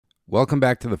Welcome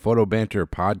back to the Photo Banter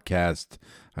podcast.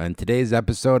 In today's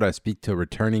episode, I speak to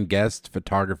returning guest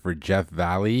photographer Jeff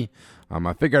Vallee.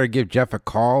 I figured I'd give Jeff a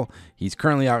call. He's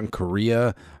currently out in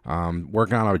Korea,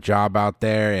 working on a job out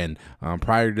there. And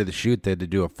prior to the shoot, they had to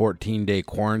do a 14-day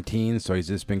quarantine. So he's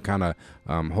just been kind of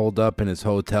holed up in his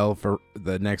hotel for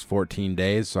the next 14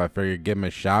 days. So I figured give him a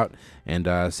shout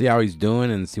and see how he's doing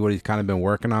and see what he's kind of been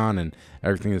working on and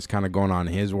everything that's kind of going on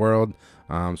in his world.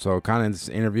 So kind of in this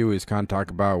interview, he's kind of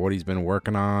talk about what he's been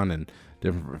working on and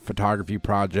different photography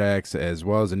projects, as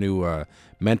well as a new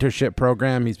mentorship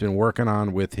program he's been working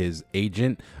on with his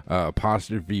agent,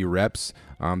 Apostrophe Reps.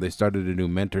 They started a new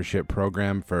mentorship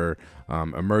program for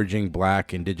emerging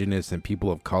Black, Indigenous, and people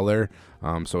of color.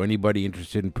 So anybody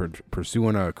interested in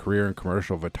pursuing a career in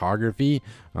commercial photography,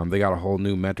 they got a whole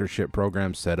new mentorship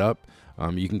program set up.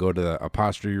 You can go to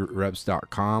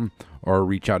apostrophereps.com or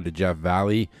reach out to Jeff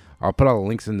Vallee. I'll put all the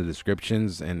links in the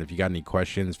descriptions, and if you got any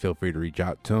questions, feel free to reach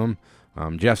out to him.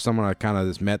 Jeff's someone I kind of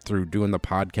just met through doing the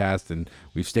podcast, and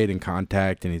we've stayed in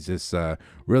contact, and he's just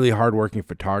really hardworking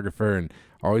photographer and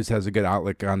always has a good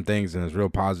outlook on things and is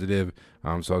real positive.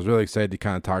 So I was really excited to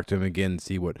kind of talk to him again and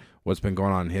see what's been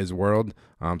going on in his world.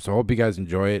 So I hope you guys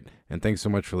enjoy it, and thanks so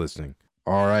much for listening.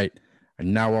 All right,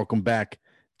 and now welcome back,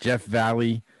 Jeff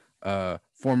Vallee,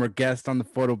 former guest on the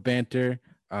Photo Banter.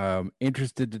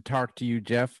 Interested to talk to you,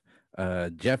 Jeff.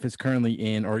 Jeff is currently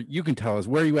in, or you can tell us,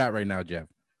 where are you at right now, Jeff?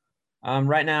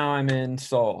 Right now I'm in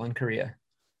Seoul in Korea.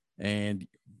 And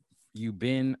you've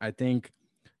been, I think,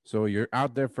 so you're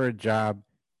out there for a job,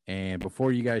 and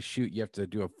before you guys shoot, you have to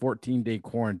do a 14-day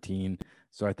quarantine.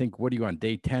 So I think, what are you on,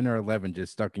 day 10 or 11,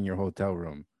 just stuck in your hotel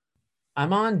room?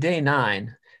 I'm on day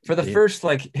 9. For the first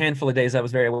handful of days, I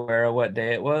was very aware of what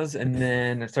day it was, and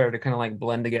then it started to kind of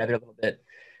blend together a little bit.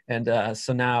 And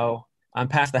so now I'm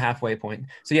past the halfway point.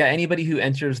 So yeah, anybody who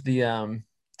enters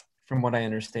from what I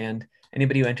understand,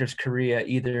 anybody who enters Korea,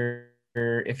 either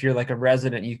if you're a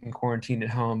resident, you can quarantine at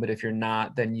home, but if you're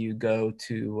not, then you go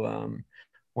to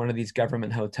one of these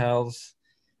government hotels,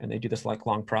 and they do this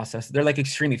long process. They're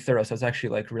extremely thorough, so it's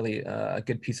actually really a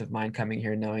good peace of mind coming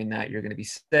here, knowing that you're going to be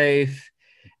safe,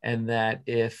 and that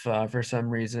if for some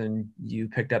reason you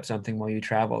picked up something while you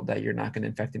traveled, that you're not going to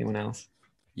infect anyone else.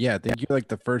 Yeah, I think you're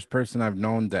the first person I've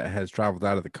known that has traveled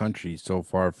out of the country so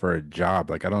far for a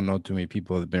job. I don't know too many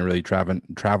people that have been really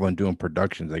traveling doing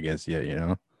productions, I guess,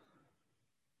 yet.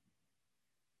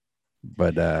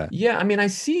 But yeah, I mean, I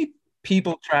see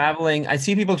people traveling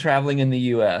in the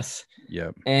US.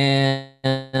 Yep.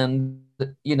 And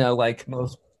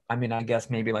most, I mean, I guess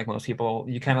maybe most people,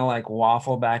 you kind of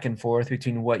waffle back and forth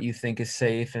between what you think is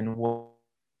safe and what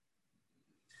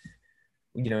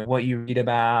you read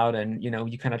about, and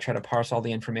you kind of try to parse all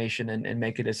the information and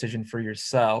make a decision for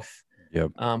yourself.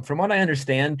 Yep. From what I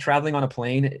understand, traveling on a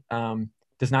plane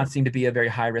does not seem to be a very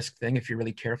high risk thing if you're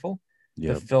really careful.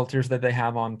 Yep. The filters that they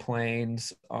have on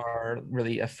planes are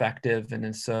really effective,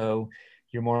 and so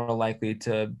you're more likely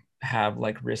to have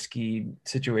risky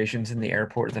situations in the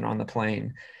airport than on the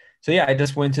plane. So yeah, I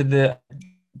just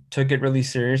took it really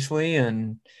seriously,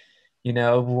 and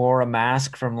wore a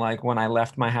mask from when I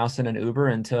left my house in an Uber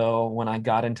until when I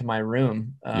got into my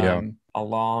room a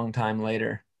long time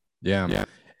later. Yeah.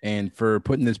 And for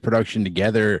putting this production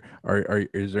together,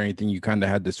 is there anything you kind of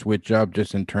had to switch up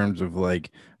just in terms of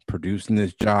producing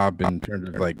this job, in terms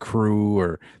of crew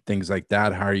or things like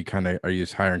that? How are you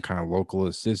just hiring kind of local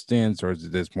assistants, or is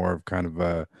it this more of kind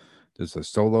of just a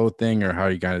solo thing, or how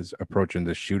are you guys approaching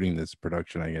the shooting this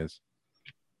production, I guess?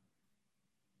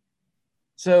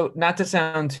 So not to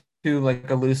sound too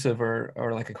elusive or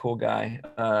a cool guy,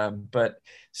 but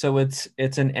so it's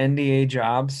an NDA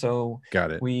job, so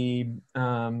Got it. we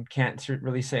can't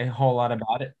really say a whole lot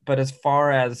about it. But as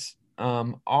far as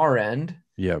our end,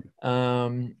 Yep.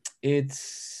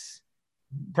 It's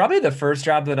probably the first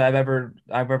job that I've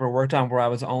ever worked on where I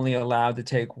was only allowed to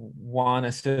take one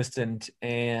assistant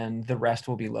and the rest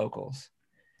will be locals.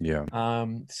 Yeah.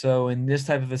 So in this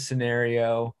type of a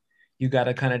scenario, you got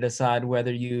to kind of decide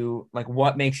whether you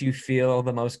what makes you feel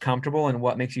the most comfortable, and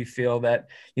what makes you feel that,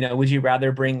 would you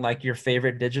rather bring your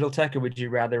favorite digital tech, or would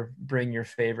you rather bring your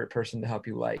favorite person to help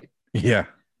you light? Yeah.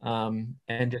 And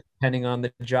just depending on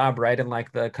the job, right? And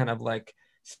the kind of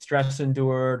stress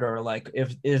endured, or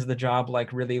if is the job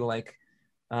really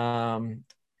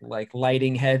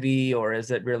lighting heavy, or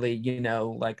is it really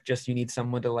just you need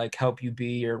someone to help you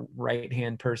be your right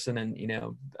hand person, and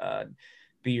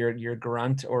be your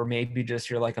grunt, or maybe just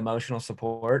your emotional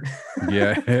support.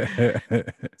 Yeah.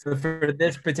 So for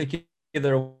this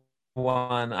particular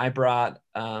one, I brought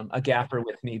a gaffer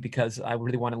with me because I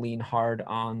really want to lean hard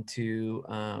onto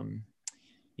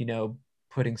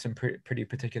putting some pretty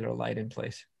particular light in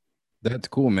place. That's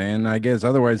cool, man. I guess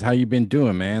otherwise, how you been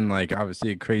doing, man? Like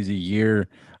obviously a crazy year.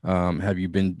 Have you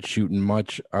been shooting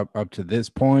much up to this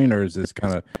point, or is this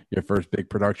kind of your first big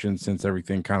production since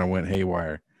everything kind of went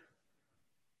haywire?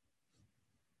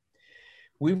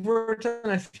 We've worked on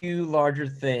a few larger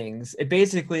things. It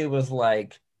basically was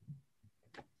like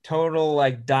total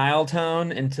like dial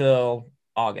tone until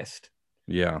August.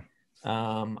 Yeah.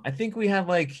 I think we have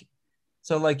like,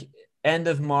 so like end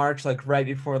of March, like right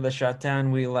before the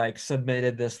shutdown, we like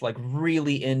submitted this like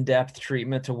really in-depth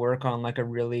treatment to work on like a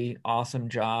really awesome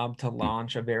job to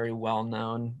launch a very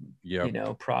well-known,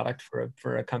 Yep. product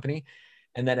for a company.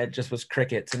 And then it just was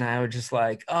crickets. And I was just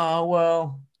like, oh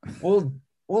well, we'll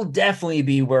we'll definitely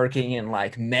be working in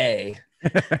like May.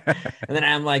 And then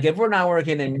I'm like, if we're not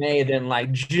working in May, then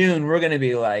like June, we're gonna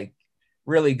be like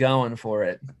really going for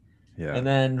it. Yeah. And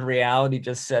then reality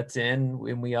just sets in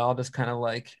and we all just kind of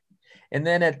like, and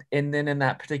then in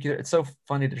that particular, it's so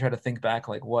funny to try to think back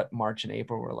like what March and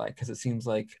April were like because it seems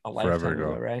like a Forever lifetime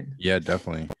ago, ago. right? Yeah,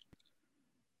 definitely.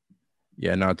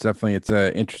 Yeah, no, it's a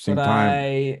But interesting time.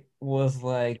 I was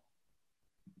like,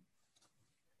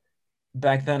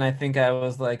 back then I think I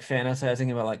was like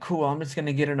fantasizing about like, cool, I'm just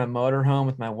gonna get in a motorhome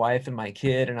with my wife and my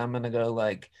kid and I'm gonna go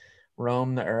like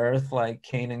roam the earth like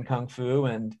Kane and Kung Fu,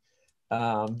 and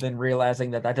then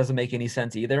realizing that that doesn't make any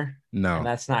sense either. And No.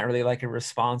 that's not really like a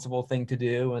responsible thing to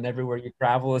do. And everywhere you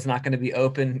travel is not going to be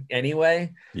open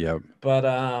anyway. Yep. But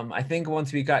I think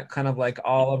once we got kind of like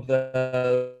all of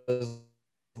those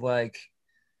like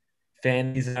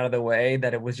fantasies out of the way,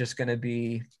 that it was just going to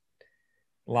be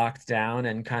locked down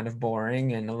and kind of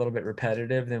boring and a little bit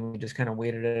repetitive, then we just kind of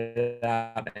waited it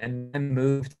out and then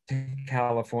moved to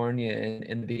California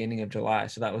in the beginning of July.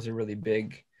 So that was a really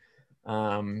big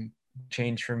um,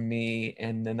 change for me.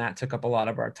 And then that took up a lot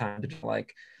of our time to just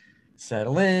like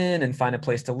settle in and find a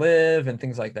place to live and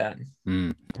things like that.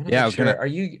 Mm. I want to Yeah, I make was gonna.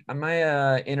 sure, am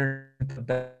I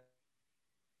internet?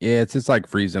 Yeah, it's just like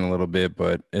freezing a little bit,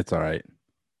 but it's all right.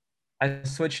 I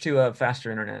switched to a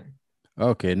faster internet.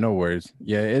 Okay, no worries.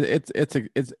 Yeah,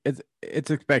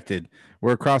 it's expected.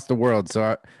 We're across the world,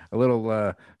 so a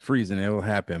little freezing it will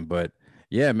happen. But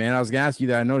yeah, man, I was gonna ask you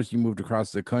that. I noticed you moved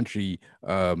across the country.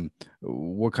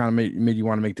 What kind of made you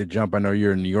want to make the jump? I know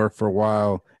you're in New York for a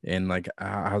while, and like,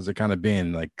 how's it kind of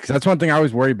been? Like, 'cause that's one thing I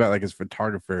always worry about. Like, as a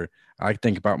photographer, I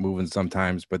think about moving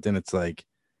sometimes, but then it's like,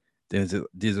 then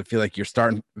does it feel like you're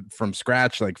starting from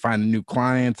scratch, like finding new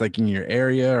clients, like in your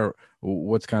area, or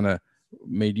what's kind of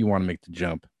made you want to make the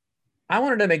jump? I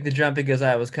wanted to make the jump because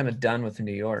I was kind of done with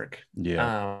New York.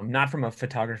 Yeah, Not from a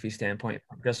photography standpoint,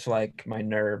 just like my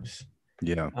nerves.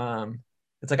 yeah, Um,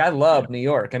 it's like I love New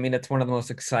York. I mean, it's one of the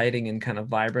most exciting and kind of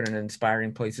vibrant and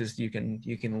inspiring places you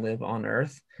can live on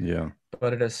earth. yeah,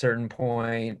 But at a certain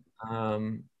point,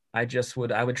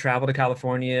 I would travel to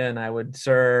California and I would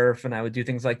surf and I would do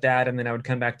things like that, and then I would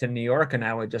come back to New York and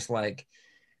I would just like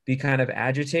be kind of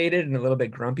agitated and a little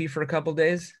bit grumpy for a couple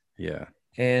days. yeah,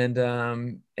 And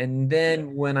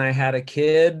then when I had a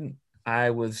kid, I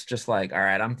was just like, all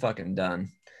right, I'm fucking done.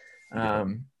 yeah,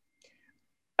 Um,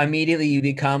 Immediately you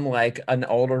become like an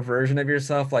older version of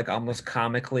yourself, like almost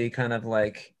comically kind of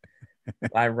like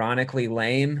ironically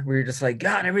lame, where you're just like,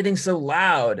 God, everything's so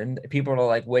loud. And people are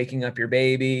like waking up your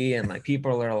baby, and like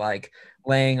people are like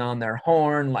laying on their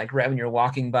horn, like right when you're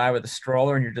walking by with a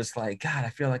stroller, and you're just like, God, I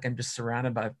feel like I'm just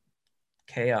surrounded by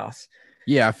chaos.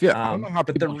 yeah. I don't know how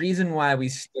But the people. reason why we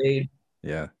stayed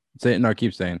Yeah, say no.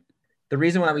 Keep saying. the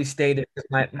reason why we stayed is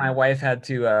because my wife had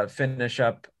to finish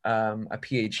up a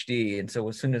PhD, and so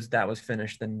as soon as that was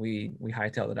finished, then we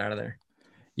hightailed it out of there.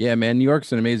 Yeah, man, New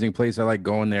York's an amazing place. I like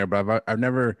going there, but I've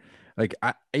never like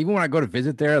I even when I go to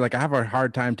visit there, like I have a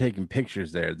hard time taking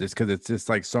pictures there just because it's just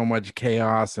like so much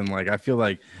chaos and like I feel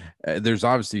like there's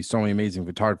obviously so many amazing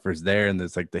photographers there and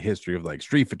there's like the history of like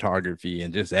street photography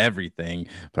and just everything.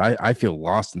 But I feel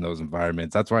lost in those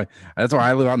environments. That's why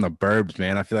I live out in the burbs,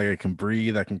 man. I feel like I can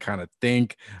breathe, I can kind of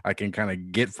think, I can kind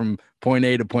of get from point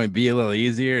A to point B a little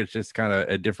easier. It's just kind of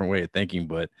a different way of thinking,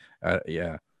 but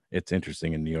yeah, it's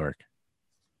interesting in New York.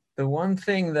 The one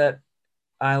thing that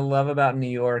I love about New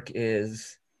York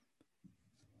is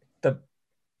the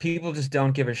people just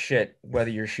don't give a shit whether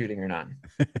you're shooting or not.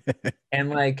 And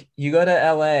like you go to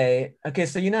LA, okay,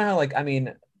 so you know how like I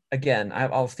mean, again,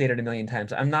 I'll state it a million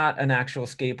times. I'm not an actual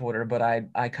skateboarder, but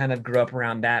I kind of grew up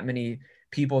around that many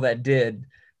people that did.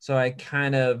 So I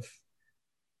kind of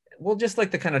well, just like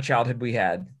the kind of childhood we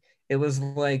had. It was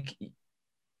like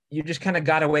you just kind of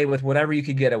got away with whatever you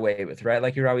could get away with, right?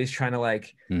 Like you're always trying to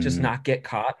like just Mhm. not get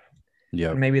caught.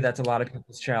 Yep. And maybe that's a lot of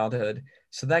people's childhood.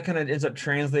 So that kind of ends up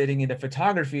translating into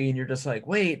photography. And you're just like,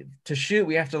 wait, to shoot,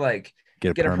 we have to like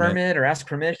Get a get a permit. permit or ask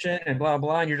permission and blah,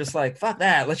 blah. And you're just like, fuck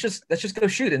that. Let's just go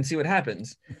shoot and see what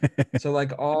happens. So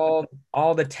like all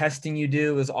the testing you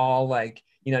do is all like,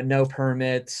 no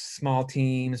permits, small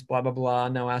teams, blah blah blah,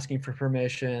 no asking for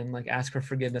permission, like ask for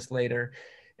forgiveness later.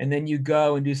 And then you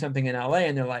go and do something in LA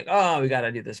and they're like, "Oh, we got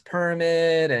to do this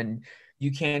permit and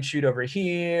you can't shoot over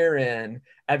here and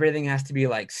everything has to be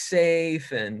like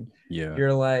safe." And Yeah.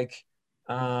 you're like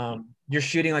you're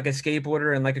shooting like a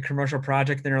skateboarder and like a commercial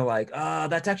project and they're like, "Oh,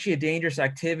 that's actually a dangerous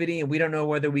activity and we don't know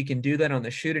whether we can do that on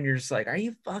the shoot." And you're just like, "Are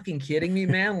you fucking kidding me,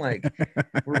 man? Like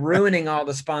we're ruining all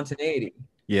the spontaneity."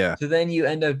 Yeah. So then you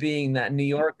end up being that New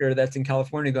Yorker that's in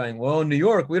California going, "Well, in New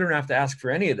York, we don't have to ask for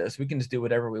any of this. We can just do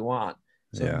whatever we want."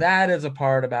 So Yeah. that is a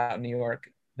part about New York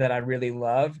that I really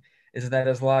love, is that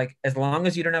as long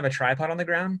as you don't have a tripod on the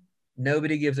ground,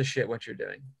 nobody gives a shit what you're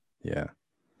doing. Yeah.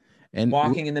 And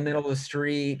Walking in the middle of the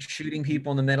street, shooting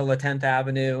people in the middle of 10th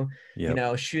Avenue,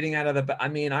 yep. shooting out of I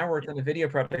mean, I worked on a video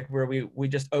project where we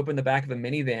just opened the back of a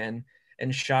minivan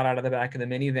and shot out of the back of the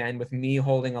minivan with me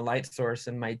holding a light source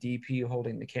and my DP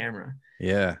holding the camera.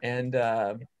 Yeah. And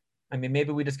I mean,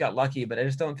 maybe we just got lucky, but I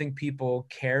just don't think people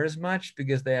care as much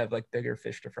because they have like bigger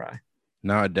fish to fry.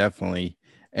 No, definitely.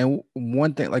 And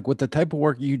one thing, like with the type of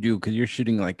work you do, because you're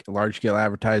shooting like large scale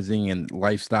advertising and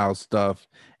lifestyle stuff,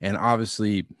 and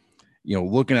obviously,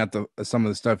 looking at the some of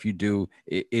the stuff you do,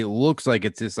 it looks like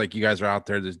it's just like you guys are out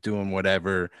there just doing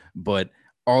whatever, but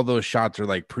all those shots are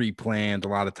like pre-planned a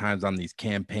lot of times on these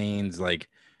campaigns. Like,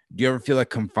 do you ever feel like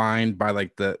confined by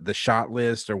like the shot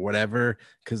list or whatever?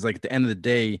 Because like at the end of the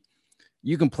day,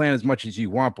 you can plan as much as you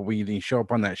want, but when you show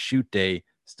up on that shoot day,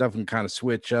 stuff can kind of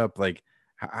switch up. Like,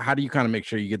 how do you kind of make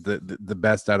sure you get the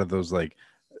best out of those, like,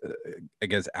 uh, I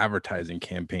guess, advertising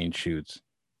campaign shoots?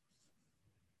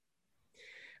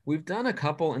 We've done a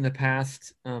couple in the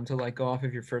past, to like go off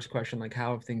of your first question, like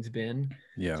how have things been?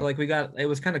 Yeah. So like it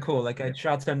was kind of cool. Like I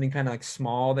shot something kind of like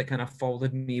small that kind of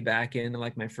folded me back into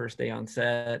like my first day on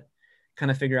set, kind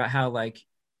of figure out how like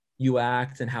you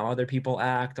act and how other people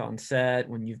act on set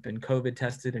when you've been COVID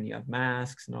tested and you have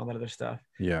masks and all that other stuff.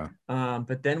 Yeah.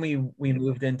 But then we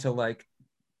moved into like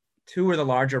two of the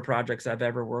larger projects I've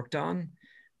ever worked on,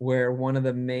 where one of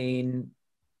the main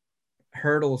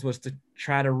hurdles was to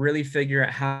try to really figure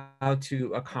out how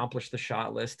to accomplish the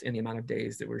shot list in the amount of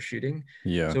days that we're shooting.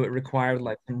 Yeah. So it required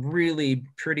like some really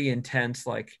pretty intense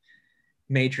like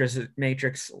matrix and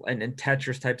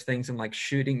Tetris types things and like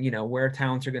shooting, where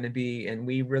talents are going to be. And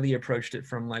we really approached it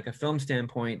from like a film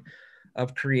standpoint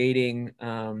of creating,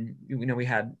 we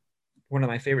had one of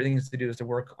my favorite things to do is to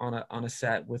work on a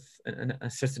set with an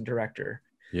assistant director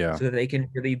Yeah. so that they can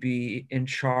really be in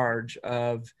charge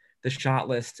of the shot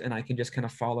list and I can just kind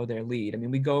of follow their lead. I mean,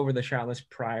 we go over the shot list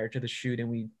prior to the shoot and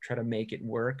we try to make it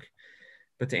work.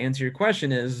 But to answer your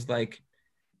question is like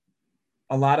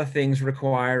a lot of things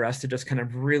require us to just kind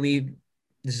of really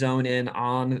zone in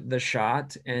on the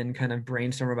shot and kind of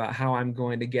brainstorm about how I'm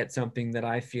going to get something that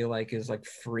I feel like is like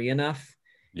free enough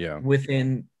Yeah.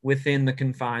 within the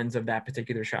confines of that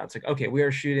particular shot. It's like, okay, we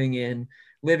are shooting in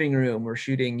living room, we're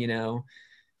shooting,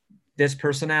 this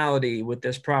personality with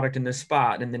this product in this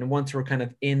spot. And then once we're kind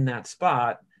of in that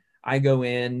spot, I go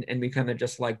in and we kind of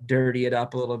just like dirty it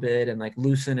up a little bit and like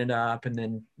loosen it up and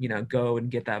then, go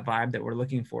and get that vibe that we're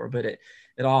looking for. But it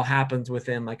all happens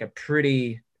within like a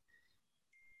pretty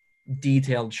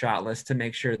detailed shot list to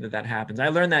make sure that happens. I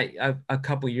learned that a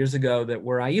couple years ago, that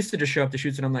where I used to just show up to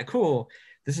shoots and I'm like, cool,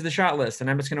 this is the shot list and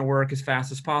I'm just going to work as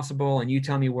fast as possible. And you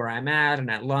tell me where I'm at. And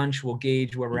at lunch, we'll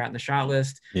gauge where we're at in the shot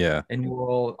list. Yeah. And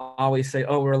we'll always say,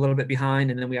 oh, we're a little bit behind.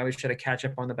 And then we always try to catch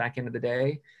up on the back end of the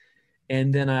day.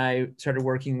 And then I started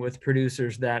working with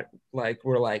producers that like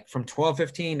were like from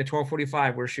 12:15 to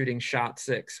 12:45, we're shooting shot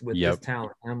 6 with this Yep.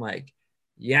 talent. And I'm like,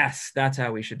 yes, that's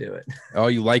how we should do it. Oh,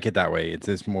 you like it that way? It's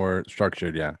just more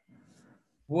structured. Yeah.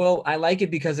 Well, I like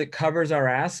it because it covers our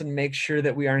ass and makes sure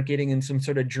that we aren't getting in some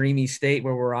sort of dreamy state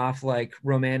where we're off like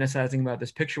romanticizing about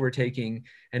this picture we're taking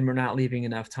and we're not leaving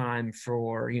enough time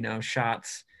for,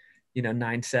 shots,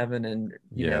 9, 7 and,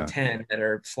 Yeah. 10 that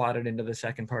are slotted into the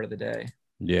second part of the day.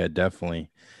 Yeah, definitely.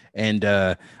 And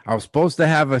I was supposed to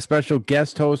have a special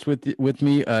guest host with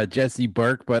me, Jesse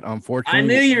Burke, but unfortunately, I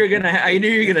knew you were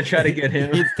gonna try to get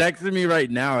him. he's texting me right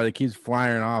now. It keeps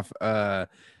flying off.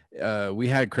 We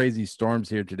had crazy storms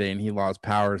here today, and he lost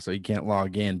power, so he can't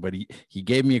log in. But he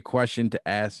gave me a question to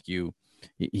ask you.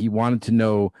 He wanted to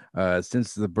know,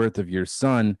 since the birth of your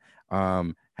son,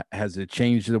 has it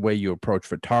changed the way you approach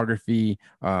photography?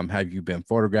 Have you been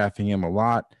photographing him a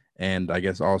lot? And I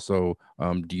guess also,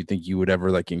 do you think you would ever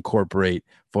like incorporate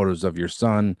photos of your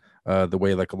son, the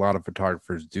way like a lot of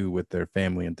photographers do with their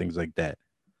family and things like that?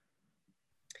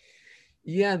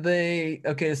 Yeah,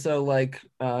 okay, so like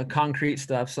concrete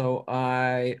stuff. So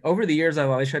I over the years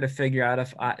I've always tried to figure out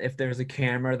if there's a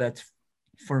camera that's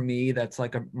for me that's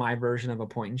like my version of a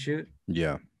point and shoot.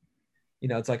 Yeah.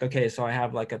 It's like, okay, so I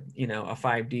have like a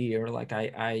 5D, or like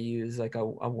I use like a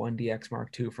 1DX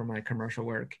Mark II for my commercial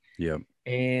work. Yeah.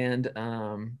 And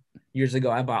years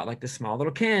ago I bought like this small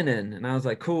little Canon, and I was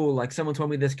like, cool, like someone told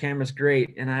me this camera's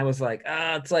great, and I was like,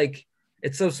 it's like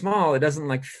it's so small, it doesn't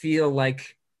like feel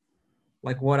like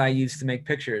what I used to make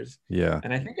pictures. Yeah.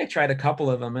 And I think I tried a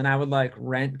couple of them, and I would like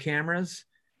rent cameras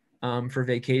for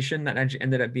vacation. That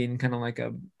ended up being kind of like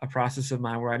a process of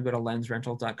mine where I'd go to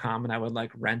lensrentals.com and I would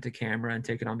like rent a camera and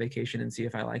take it on vacation and see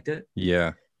if I liked it.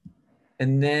 Yeah.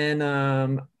 And then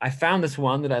I found this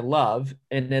one that I love,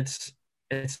 and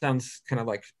it sounds kind of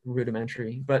like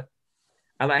rudimentary, but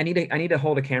I need to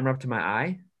hold a camera up to my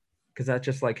eye, because that's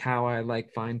just like how I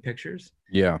like find pictures.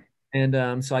 Yeah.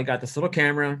 And so I got this little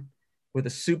camera with a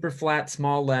super flat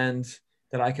small lens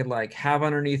that I could like have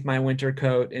underneath my winter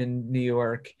coat in New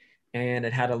York. And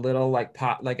it had a little like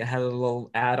it had a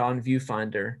little add-on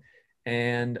viewfinder.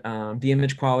 And the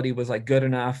image quality was like good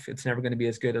enough. It's never going to be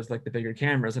as good as like the bigger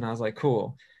cameras. And I was like,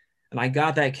 cool. And I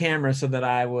got that camera so that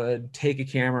I would take a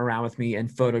camera around with me and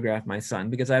photograph my son,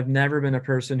 because I've never been a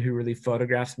person who really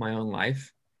photographs my own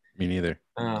life. Me neither.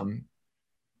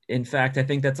 In fact, I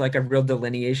think that's like a real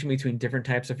delineation between different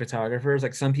types of photographers.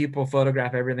 Like some people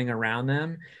photograph everything around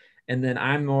them. And then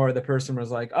I'm more the person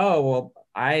who's like, oh, well,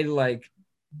 I like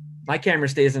my camera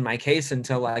stays in my case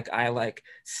until like I like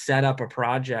set up a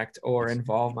project or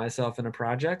involve myself in a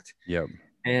project. Yep.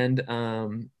 And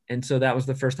so that was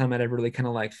the first time I'd ever really kind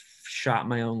of like shot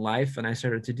my own life. And I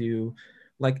started to do,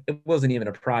 like, it wasn't even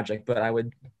a project, but I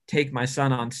would take my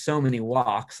son on so many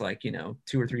walks, like, 2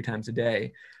 or 3 times a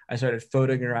day. I started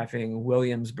photographing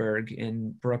Williamsburg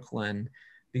in Brooklyn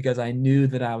because I knew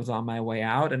that I was on my way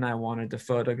out, and I wanted to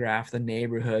photograph the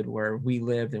neighborhood where we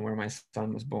lived and where my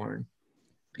son was born.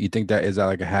 You think that is that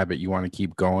like a habit you want to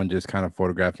keep going, just kind of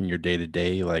photographing your day to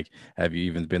day? Like, have you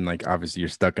even been like, obviously you're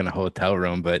stuck in a hotel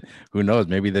room, but who knows?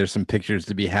 Maybe there's some pictures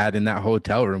to be had in that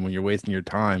hotel room when you're wasting your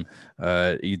time.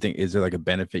 You think, is there like a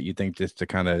benefit you think just to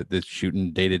kind of this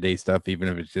shooting day to day stuff, even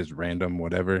if it's just random,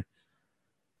 whatever?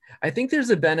 I think there's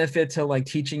a benefit to like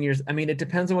teaching I mean, it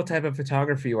depends on what type of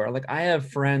photographer you are. Like I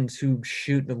have friends who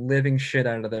shoot the living shit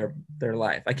out of their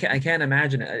life. I can't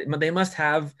imagine it. They must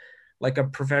have like a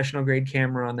professional grade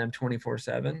camera on them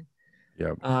 24/7.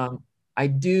 Yep. I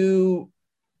do.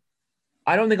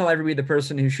 I don't think I'll ever be the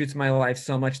person who shoots my life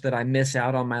so much that I miss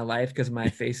out on my life because my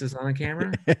face is on a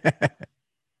camera.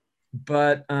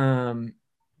 But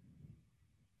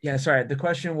yeah, sorry. The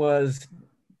question was,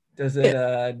 does it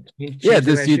Yeah, change the way I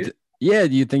just shoot? yeah,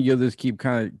 do you think you'll just keep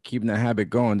kind of keeping that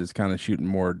habit going, just kind of shooting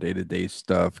more day-to-day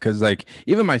stuff? Because like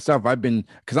even myself, I've been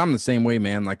because I'm the same way,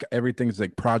 man. Like everything's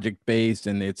like project based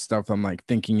and it's stuff I'm like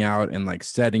thinking out and like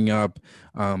setting up.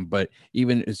 But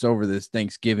even it's over this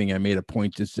Thanksgiving, I made a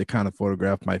point just to kind of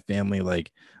photograph my family,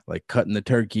 like cutting the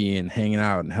turkey and hanging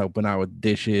out and helping out with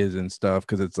dishes and stuff.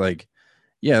 Cause it's like,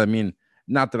 yeah, I mean,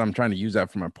 not that I'm trying to use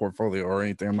that for my portfolio or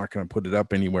anything. I'm not going to put it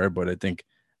up anywhere, but I think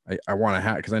I want to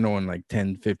have, because I know in like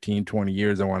 10, 15, 20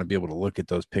 years, I want to be able to look at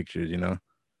those pictures.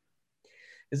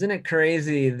 Isn't it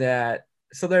crazy that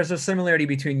so there's a similarity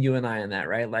between you and I in that,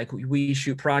 right? Like we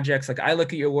shoot projects. Like I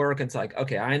look at your work and it's like,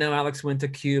 okay, I know Alex went to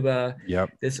Cuba.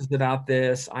 Yep. This is about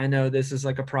this. I know this is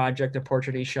like a project, a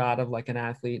portrait he shot of like an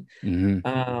athlete.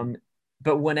 Mm-hmm.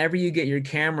 But whenever you get your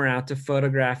camera out to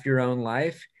photograph your own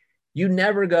life, you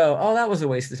never go, oh, that was a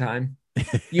waste of time.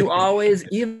 You always,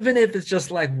 even if it's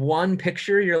just like one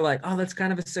picture, you're like, oh, that's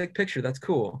kind of a sick picture. That's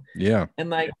cool. Yeah. And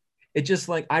like, it just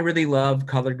like, I really love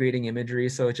color grading imagery.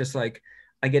 So it's just like,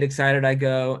 I get excited. I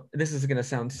go, this is going to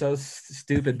sound so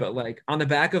stupid, but like on the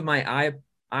back of my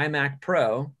iMac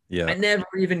Pro, Yeah. I never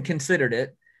even considered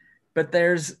it, but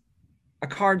there's a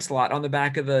card slot on the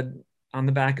back of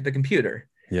the computer.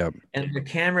 Yep. And the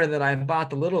camera that I bought,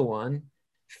 the little one,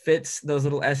 fits those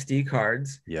little SD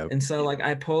cards. Yep. And so like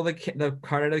I pull the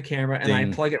card out of the camera and I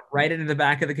Ding. plug it right into the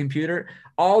back of the computer.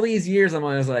 All these years I'm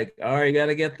always like, oh, you got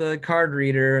to get the card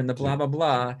reader and the blah, blah,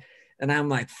 blah. And I'm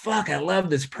like, fuck, I love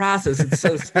this process. It's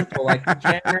so simple. Like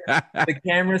the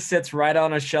camera sits right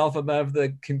on a shelf above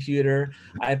the computer.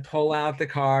 I pull out the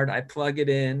card, I plug it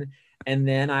in, and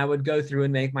then I would go through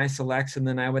and make my selects, and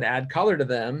then I would add color to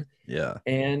them. Yeah.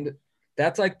 And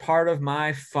that's like part of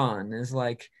my fun is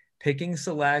like picking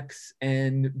selects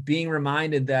and being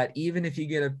reminded that even if you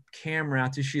get a camera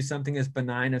out to shoot something as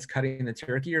benign as cutting the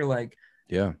turkey, you're like,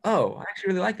 Yeah. oh, I actually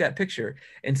really like that picture.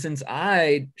 And since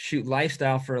I shoot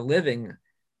lifestyle for a living,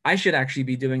 I should actually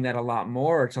be doing that a lot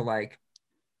more to like,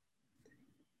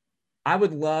 I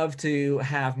would love to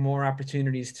have more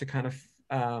opportunities to kind of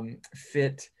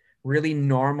fit really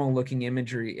normal looking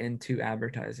imagery into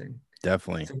advertising.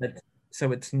 Definitely.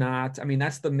 So it's not, I mean,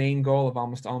 that's the main goal of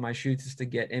almost all my shoots is to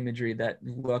get imagery that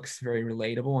looks very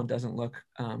relatable and doesn't look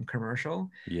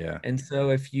commercial. Yeah. And so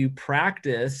if you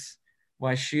practice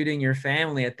while shooting your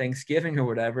family at Thanksgiving or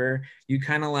whatever, you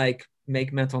kind of like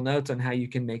make mental notes on how you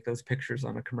can make those pictures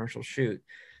on a commercial shoot.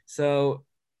 So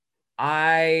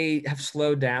I have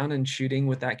slowed down in shooting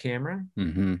with that camera,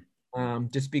 Mm-hmm.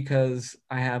 just because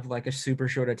I have like a super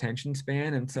short attention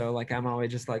span. And so like I'm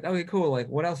always just like, okay, cool. Like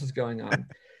what else is going on?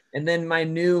 And then my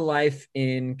new life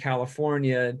in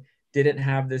California didn't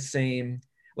have the same,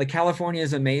 like California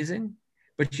is amazing,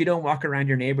 but you don't walk around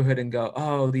your neighborhood and go,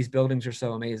 oh, these buildings are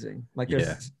so amazing. Like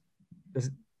Yeah.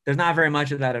 there's there's not very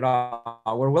much of that at all.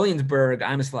 Where Williamsburg,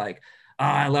 I'm just like, oh,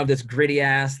 I love this gritty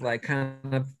ass, like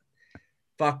kind of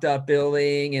fucked up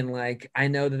building, and like I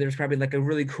know that there's probably like a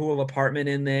really cool apartment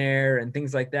in there and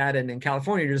things like that. And in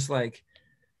California, you're just like,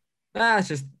 it's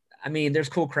just, I mean, there's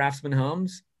cool craftsman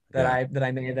homes that Yeah.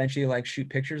 I may eventually like shoot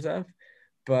pictures of,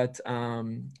 but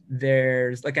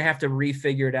there's like I have to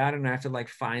refigure it out, and I have to like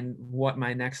find what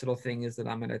my next little thing is that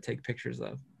I'm gonna take pictures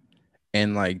of.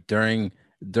 And like during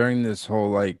this whole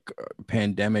like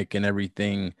pandemic and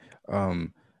everything,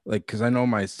 like because I know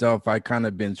myself, I kind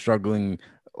of been struggling,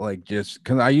 like just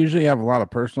because I usually have a lot of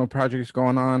personal projects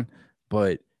going on,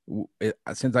 but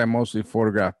since I mostly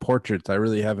photograph portraits, I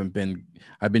really haven't been.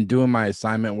 I've been doing my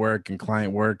assignment work and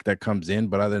client work that comes in,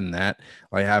 but other than that,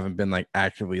 I haven't been like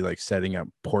actively like setting up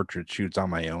portrait shoots on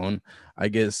my own. I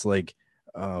guess like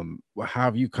how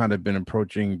have you kind of been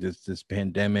approaching this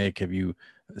pandemic? Have you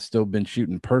still been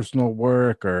shooting personal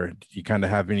work, or do you kind of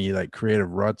have any like creative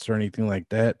ruts or anything like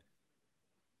that?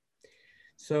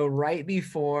 So right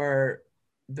before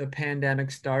the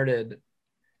pandemic started,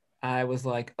 I was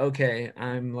like, okay,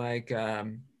 I'm like,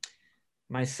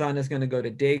 my son is going to go to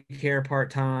daycare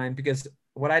part time, because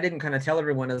what I didn't kind of tell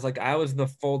everyone is like I was the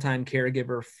full time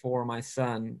caregiver for my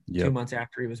son two Yep. months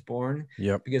after he was born,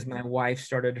 Yep. because my wife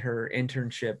started her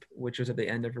internship, which was at the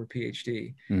end of her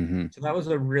PhD. Mm-hmm. So that was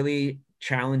a really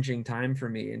challenging time for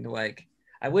me. And like,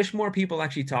 I wish more people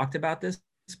actually talked about this,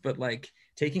 but like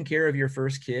taking care of your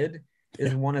first kid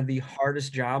is Yeah. one of the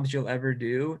hardest jobs you'll ever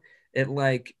do. It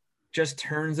like just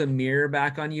turns a mirror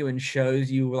back on you and shows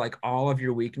you like all of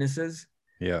your weaknesses.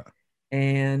 Yeah.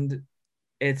 And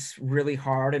it's really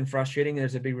hard and frustrating.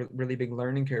 There's a really big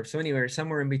learning curve. So anyway,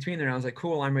 somewhere in between there, I was like,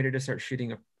 cool, I'm ready to start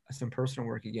shooting some personal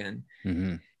work again.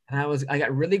 Mm-hmm. And I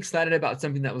got really excited about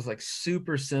something that was like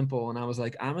super simple. And I was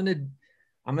like, I'm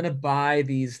gonna buy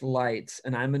these lights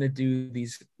and I'm gonna do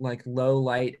these like low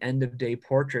light end of day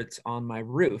portraits on my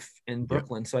roof in Yeah.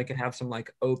 Brooklyn, so I could have some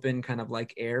like open kind of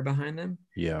like air behind them,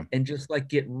 Yeah. and just like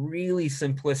get really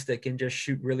simplistic and just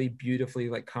shoot really beautifully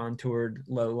like contoured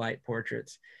low light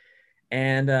portraits.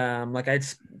 And like I'd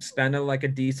spend like a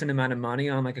decent amount of money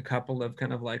on like a couple of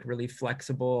kind of like really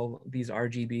flexible these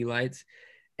RGB lights,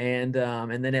 and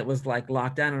then it was like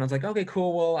locked down, and I was like, okay,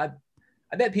 cool. Well,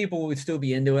 I bet people would still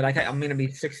be into it. I'm gonna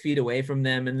be 6 feet away from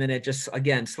them, and then it just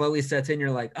again slowly sets in. You're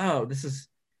like, oh, this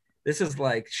is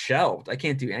like shelved. I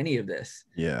can't do any of this.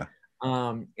 Yeah.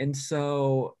 And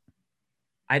so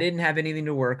I didn't have anything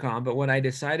to work on. But what I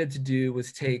decided to do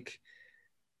was take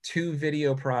two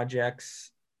video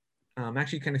projects,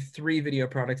 actually kind of three video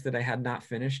projects that I had not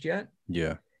finished yet.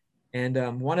 Yeah.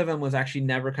 And one of them was actually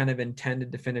never kind of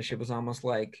intended to finish. It was almost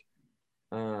like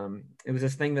it was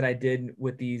this thing that I did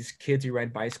with these kids who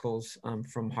ride bicycles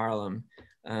from Harlem.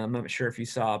 I'm not sure if you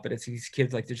saw it, but it's these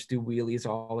kids like to just do wheelies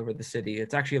all over the city.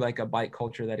 It's actually like a bike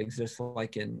culture that exists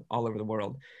like in all over the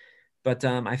world. But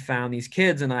I found these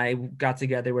kids, and I got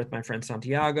together with my friend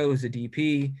Santiago, who's a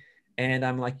DP, and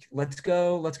I'm like, let's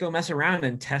go mess around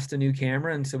and test a new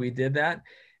camera. And so we did that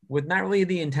with not really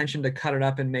the intention to cut it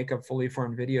up and make a fully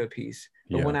formed video piece.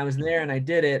 But when Yeah. I was there and I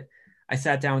did it, I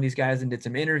sat down with these guys and did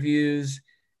some interviews.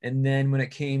 And then when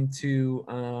it came to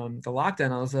the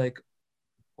lockdown, I was like,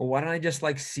 well, why don't I just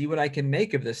like see what I can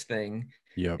make of this thing?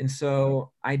 Yep. And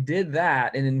so I did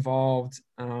that, and involved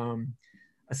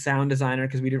a sound designer,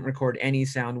 because we didn't record any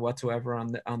sound whatsoever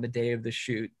on the day of the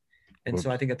shoot. And so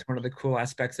I Whoops. think that's one of the cool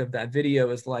aspects of that video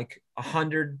is like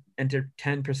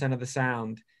 110% of the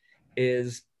sound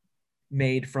is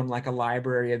made from like a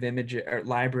library of image or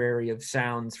library of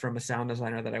sounds from a sound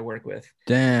designer that I work with.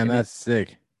 Damn, And it that's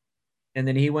sick. And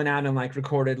then he went out and like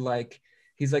recorded like,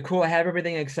 he's like, cool, I have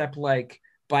everything except like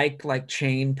bike like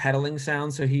chain pedaling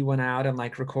sound. So he went out and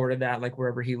like recorded that like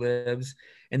wherever he lives.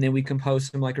 And then we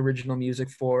composed some like original music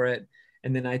for it.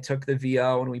 And then I took the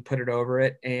VO and we put it over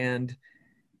it. And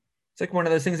it's like one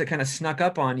of those things that kind of snuck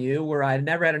up on you where I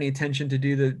never had any intention to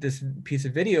do this piece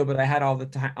of video, but I had all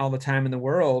the time in the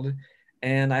world.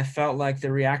 And I felt like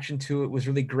the reaction to it was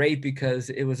really great because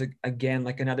it was again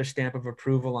like another stamp of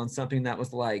approval on something that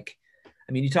was like,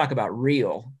 I mean, you talk about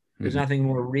real. There's Mhm. nothing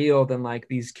more real than like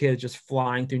these kids just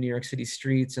flying through New York City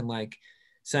streets and like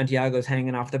Santiago's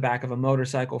hanging off the back of a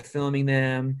motorcycle filming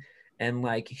them. And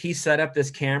like he set up this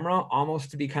camera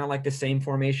almost to be kind of like the same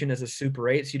formation as a Super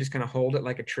 8. So you just kind of hold it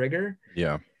like a trigger.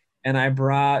 Yeah. And I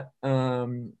brought a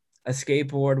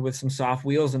skateboard with some soft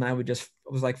wheels and I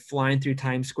was like flying through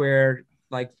Times Square,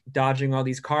 like dodging all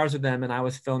these cars with them. And I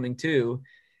was filming too.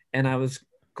 And I was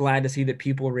glad to see that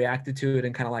people reacted to it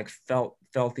and kind of like felt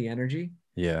the energy.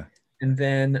 Yeah. And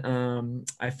then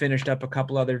I finished up a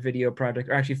couple other video projects,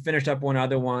 or actually finished up one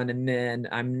other one. And then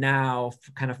I'm now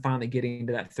kind of finally getting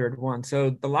to that third one.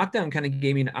 So the lockdown kind of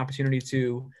gave me an opportunity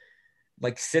to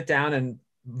like sit down and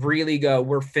really go,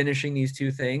 we're finishing these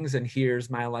two things. And here's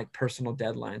my like personal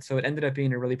deadline. So it ended up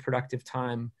being a really productive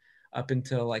time up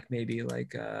until like maybe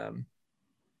like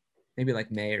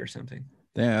May or something.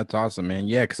 Yeah, that's awesome, man.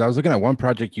 Yeah, because I was looking at one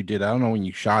project you did. I don't know when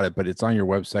you shot it, but it's on your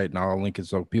website, and I'll link it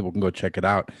so people can go check it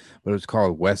out. But it was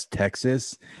called West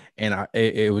Texas, and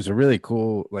it was a really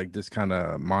cool, like this kind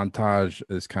of montage,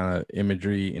 this kind of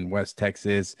imagery in West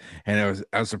Texas. And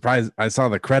I was surprised. I saw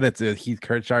the credits. Heath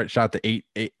Kirchart shot the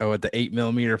 8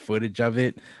 millimeter footage of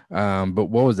it. But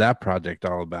what was that project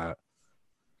all about?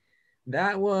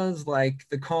 That was like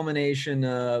the culmination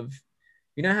of,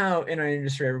 you know how in our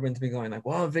industry everyone's been going like,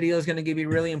 well, video is going to be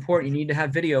really important, you need to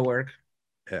have video work.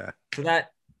 Yeah, So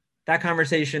that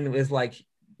conversation was like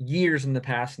years in the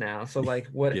past now. So like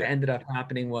what yeah. ended up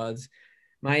happening was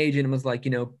my agent was like,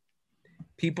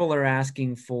 people are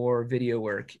asking for video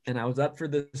work, and I was up for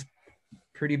this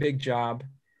pretty big job.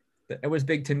 It was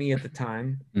big to me at the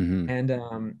time. Mm-hmm.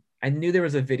 And I knew there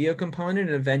was a video component.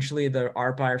 And eventually, the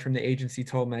art buyer from the agency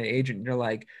told my agent, they're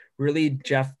like, really,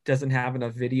 Jeff doesn't have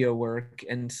enough video work.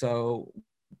 And so,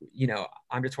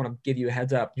 I just want to give you a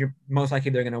heads up. You're most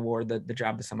likely they're going to award the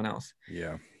job to someone else.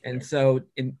 Yeah. And so,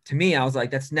 to me, I was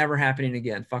like, that's never happening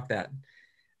again. Fuck that.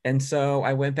 And so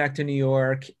I went back to New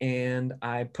York and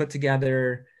I put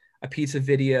together a piece of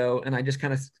video, and I just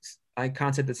kind of I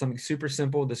concepted something super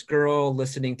simple. This girl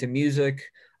listening to music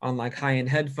on like high-end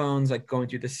headphones, like going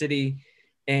through the city.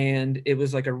 And it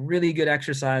was like a really good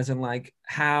exercise in like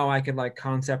how I could like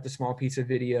concept a small piece of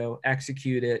video,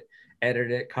 execute it, edit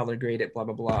it, color grade it, blah,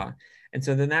 blah, blah. And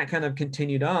so then that kind of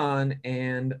continued on.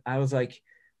 And I was like,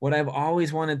 what I've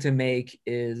always wanted to make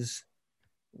is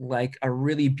like a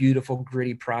really beautiful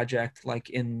gritty project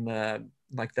like in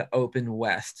the open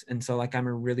west. And so like I'm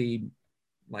a really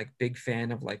like big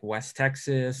fan of like West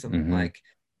Texas and Mm-hmm. like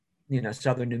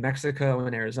southern New Mexico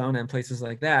and Arizona and places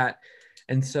like that.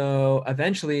 And so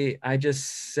eventually I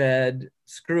just said,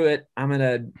 screw it, I'm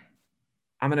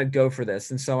gonna go for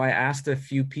this. And so I asked a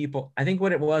few people. I think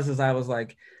what it was is I was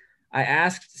like, I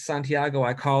asked Santiago,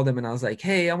 I called him and I was like,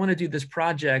 hey, I want to do this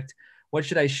project. What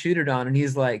should I shoot it on? And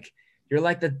he's like, you're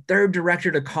like the third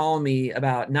director to call me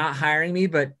about not hiring me,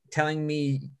 but telling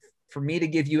me for me to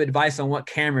give you advice on what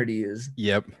camera to use.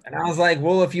 Yep. And I was like,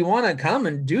 well, if you want to come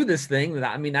and do this thing,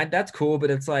 I mean, that's cool,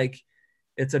 but it's like,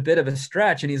 it's a bit of a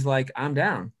stretch. And he's like, I'm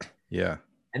down. Yeah.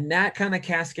 And that kind of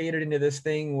cascaded into this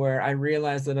thing where I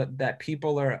realized that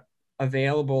people are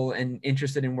available and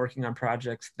interested in working on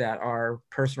projects that are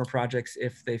personal projects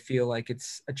if they feel like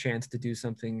it's a chance to do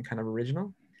something kind of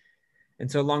original. And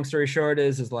so long story short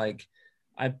is like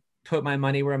I put my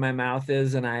money where my mouth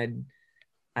is, and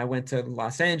I went to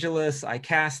Los Angeles, I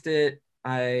cast it,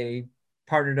 I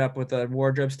partnered up with a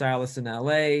wardrobe stylist in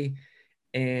LA,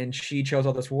 and she chose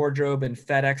all this wardrobe and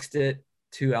FedExed it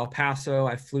to El Paso.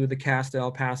 I flew the cast to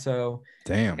El Paso,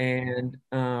 Damn.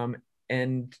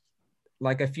 and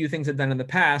like a few things I've done in the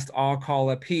past, I'll call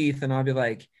up Heath and I'll be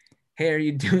like, hey, are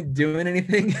you doing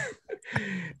anything?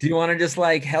 Do you want to just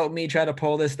like help me try to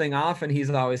pull this thing off? And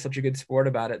he's always such a good sport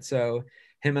about it. So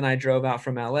him and I drove out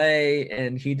from LA,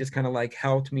 and he just kind of like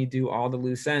helped me do all the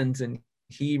loose ends. And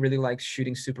he really likes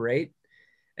shooting Super 8.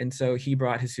 And so he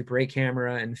brought his Super 8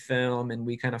 camera and film, and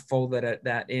we kind of folded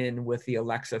that in with the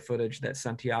Alexa footage that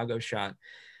Santiago shot.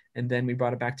 And then we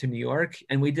brought it back to New York,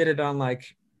 and we did it on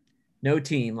like no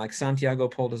team. Like Santiago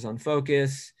pulled his own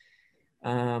focus.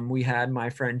 We had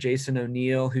my friend Jason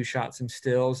O'Neill who shot some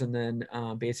stills and then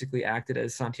basically acted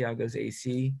as Santiago's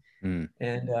AC, Mm.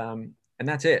 and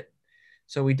that's it.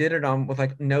 So we did it on with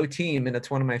like no team, and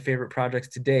it's one of my favorite projects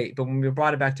to date. But when we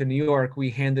brought it back to New York, we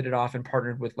handed it off and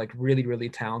partnered with like really, really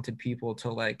talented people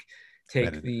to like take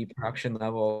Spend it. the production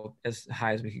level as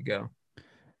high as we could go.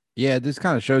 Yeah, this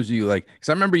kind of shows you like, because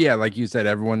I remember, yeah, like you said,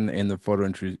 everyone in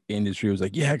the industry was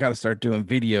like, yeah, I got to start doing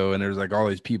video. And there's like all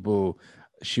these people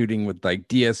shooting with like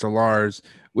DSLRs,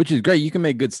 which is great. You can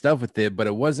make good stuff with it, but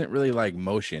it wasn't really like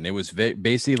motion. It was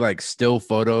basically like still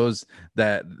photos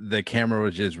that the camera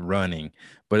was just running.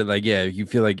 But like, yeah, you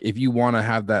feel like if you want to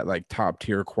have that like top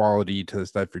tier quality to the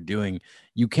stuff you're doing,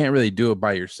 you can't really do it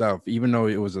by yourself. Even though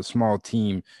it was a small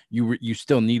team, you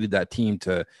still needed that team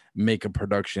to make a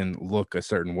production look a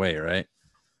certain way, right?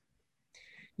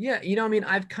 Yeah, I mean,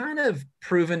 I've kind of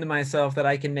proven to myself that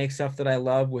I can make stuff that I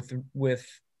love with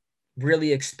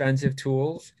really expensive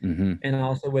tools Mm-hmm. and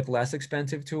also with less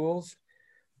expensive tools.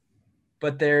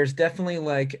 But there's definitely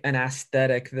like an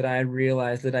aesthetic that I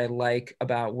realize that I like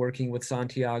about working with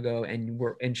Santiago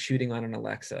and shooting on an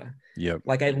Alexa. Yep.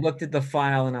 Like I looked at the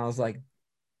file and I was like,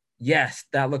 yes,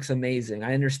 that looks amazing.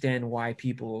 I understand why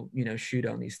people, shoot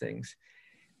on these things.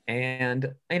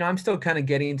 And I'm still kind of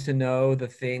getting to know the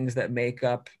things that make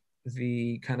up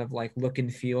the kind of like look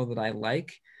and feel that I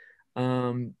like.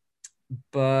 Um,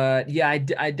 but yeah, I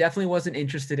definitely wasn't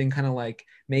interested in kind of like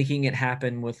making it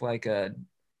happen with like a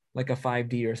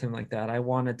 5D or something like that. I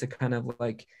wanted to kind of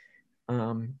like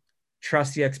um,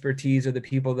 trust the expertise of the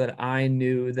people that I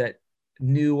knew that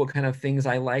knew what kind of things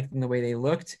I liked and the way they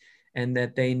looked, and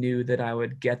that they knew that I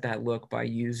would get that look by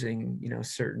using,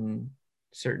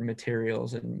 certain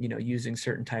materials and, using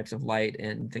certain types of light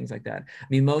and things like that. I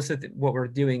mean, most of what we're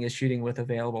doing is shooting with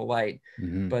available light.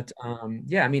 Mm-hmm. But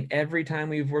yeah, I mean, every time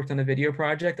we've worked on a video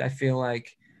project, I feel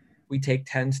like we take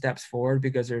 10 steps forward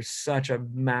because there's such a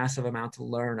massive amount to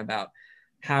learn about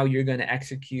how you're going to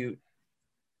execute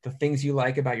the things you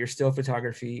like about your still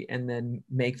photography and then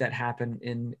make that happen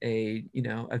in a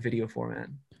video format.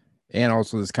 And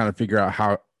also just kind of figure out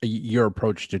how your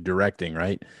approach to directing,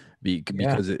 right? Yeah.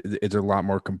 Because it's a lot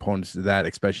more components to that,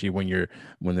 especially when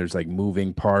there's like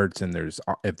moving parts and there's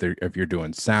if you're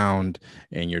doing sound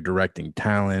and you're directing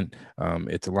talent,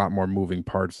 it's a lot more moving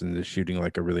parts than just shooting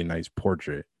like a really nice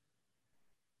portrait.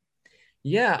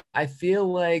 Yeah, I feel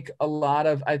like a lot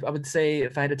of I would say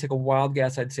if I had to take a wild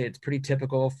guess, I'd say it's pretty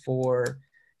typical for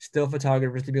still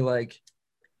photographers to be like,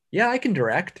 yeah, I can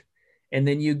direct. And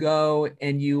then you go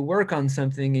and you work on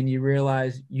something and you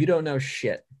realize you don't know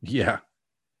shit. Yeah,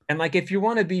 And like if you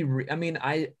want to be I mean,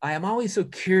 I am always so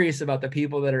curious about the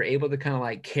people that are able to kind of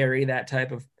like carry that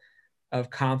type of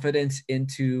confidence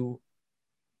into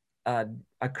a,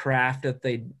 a craft that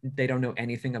they don't know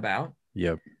anything about,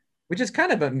 yep, which is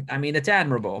kind of I mean, it's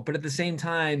admirable, but at the same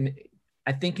time,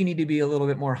 I think you need to be a little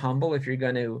bit more humble if you're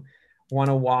going to want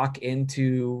to walk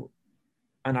into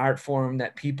an art form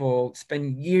that people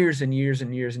spend years and years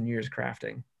and years and years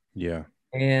crafting. yeah.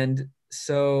 And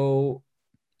so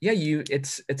yeah,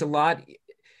 it's a lot.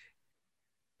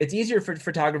 It's easier for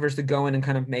photographers to go in and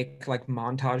kind of make like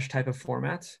montage type of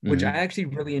formats, which I Mm-hmm. actually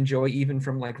really enjoy, even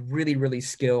from like really, really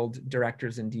skilled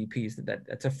directors and DPs.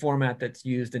 That's a format that's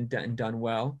used and done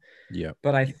well. Yep.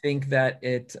 But I think that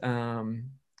it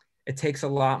takes a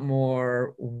lot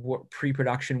more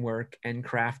pre-production work and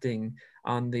crafting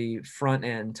on the front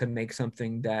end to make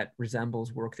something that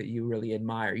resembles work that you really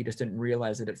admire. You just didn't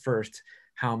realize it at first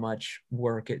how much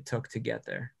work it took to get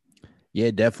there. Yeah,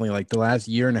 definitely. Like the last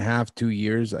year and a half, 2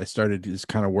 years, I started just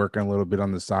kind of working a little bit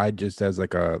on the side, just as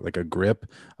like a grip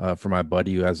for my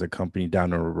buddy who has a company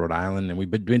down in Rhode Island, and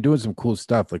we've been doing some cool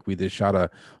stuff. Like we just shot a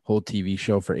whole TV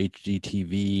show for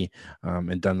HGTV,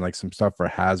 and done like some stuff for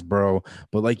Hasbro.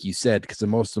 But like you said, because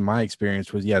most of my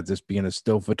experience was just being a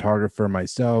still photographer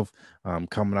myself,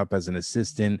 coming up as an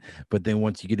assistant. But then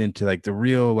once you get into like the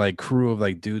real like crew of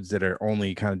like dudes that are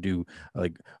only kind of do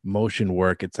like motion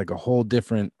work, it's like a whole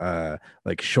different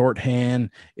like shorthand.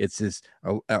 It's just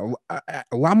a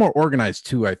lot more organized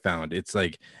too. I found it's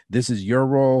like, this is your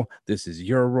role, this is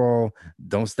your role,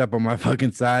 don't step on my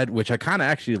fucking side, which I kind of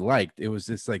actually liked. It was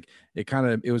just like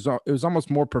it was almost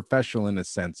more professional in a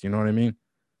sense, you know what I mean?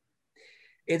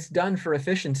 It's done for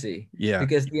efficiency Yeah.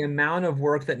 because the amount of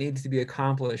work that needs to be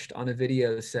accomplished on a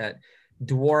video set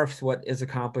dwarfs what is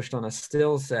accomplished on a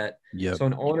still set. Yep. So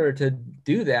in order to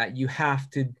do that, you have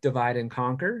to divide and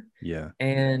conquer, Yeah.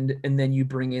 and then you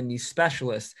bring in these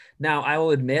specialists. Now, I will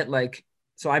admit, like,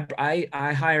 so I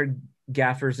hired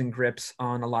gaffers and grips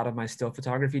on a lot of my still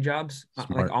photography jobs, like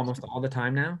Smart. almost all the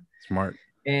time now. Smart.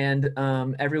 And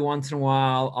every once in a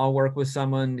while, I'll work with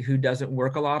someone who doesn't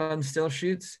work a lot on still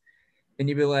shoots, and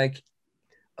you'd be like,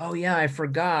 oh yeah, I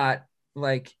forgot.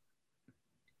 Like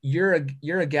you're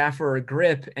a gaffer or a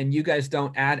grip, and you guys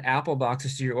don't add apple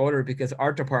boxes to your order because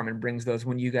art department brings those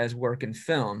when you guys work in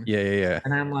film. Yeah, yeah, yeah.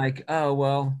 And I'm like, oh,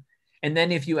 well. And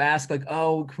then if you ask, like,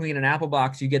 oh, can we get an apple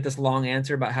box? You get this long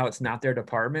answer about how it's not their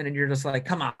department. And you're just like,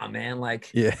 come on, man.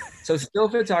 Like, Yeah. so still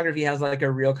photography has like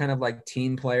a real kind of like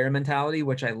team player mentality,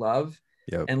 which I love.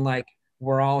 Yep. And like,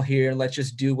 we're all here. Let's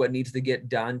just do what needs to get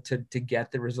done to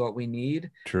get the result we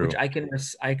need, which True. I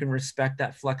can respect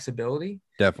that flexibility.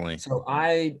 Definitely. So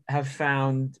I have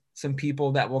found some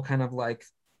people that will kind of like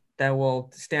that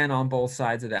will stand on both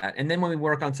sides of that. And then when we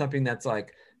work on something that's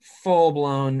like full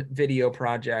blown video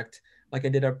project, like I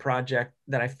did a project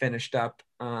that I finished up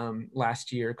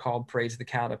last year called Praise the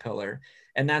Caterpillar.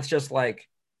 And that's just like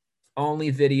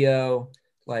only video,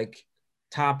 like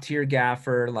top tier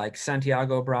gaffer, like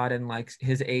Santiago brought in like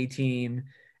his A team,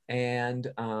 and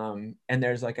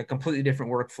there's like a completely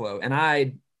different workflow. And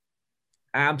I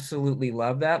absolutely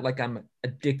love that. Like I'm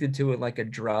addicted to it like a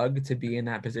drug to be in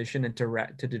that position and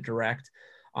to direct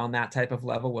on that type of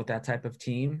level with that type of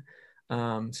team.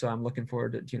 So I'm looking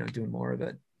forward to doing more of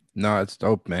it. No, it's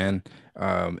dope, man.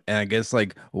 And I guess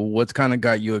like what's kind of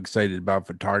got you excited about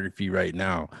photography right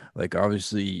now? Like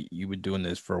obviously you've been doing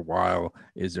this for a while.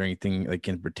 Is there anything like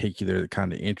in particular that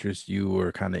kind of interests you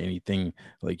or kind of anything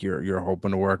like you're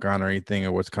hoping to work on or anything,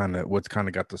 or what's kind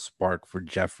of got the spark for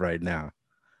Jeff right now?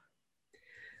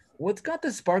 What's got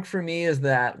the spark for me is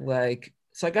that like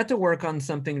so I got to work on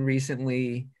something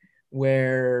recently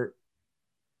where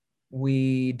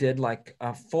we did like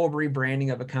a full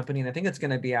rebranding of a company, and I think it's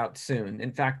going to be out soon.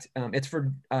 In fact, it's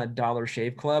for Dollar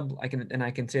Shave Club. I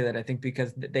can say that I think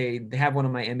because they have one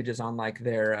of my images on like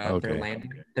Okay.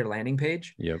 their landing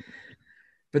page. Yep.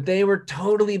 But they were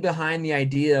totally behind the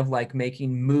idea of like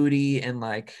making moody and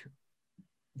like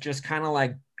just kind of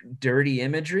like dirty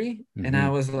imagery. And Mm-hmm. I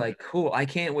was like, cool, I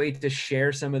can't wait to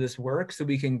share some of this work so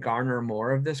we can garner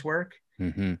more of this work.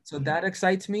 Mm-hmm. So that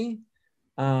excites me.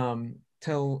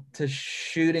 To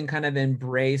shoot and kind of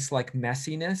embrace like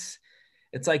messiness.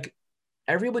 It's like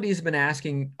everybody's been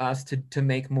asking us to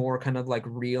make more kind of like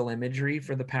real imagery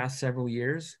for the past several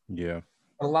years. Yeah.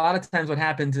 A lot of times what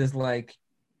happens is like,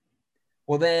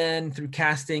 well, then through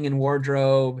casting and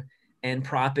wardrobe and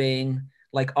propping,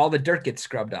 like all the dirt gets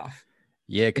scrubbed off.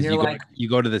 Yeah, And because you're like, you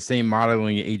go to the same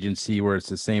modeling agency where it's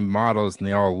the same models and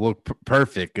they all look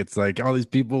perfect. It's like all these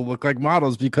people look like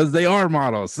models because they are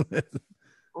models.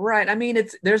 right. I mean,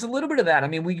 there's a little bit of that. I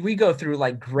mean, we go through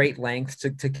like great lengths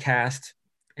to cast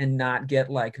and not get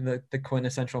like the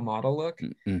quintessential model look.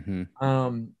 Mm-hmm.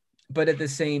 Um, but at the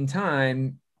same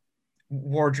time,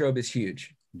 wardrobe is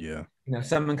huge. Yeah.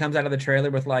 Someone comes out of the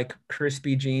trailer with like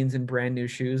crispy jeans and brand new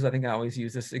shoes. I think I always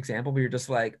use this example, but you're just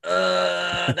like,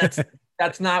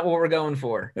 that's not what we're going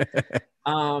for.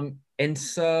 And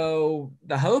so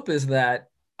the hope is that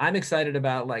I'm excited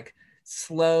about like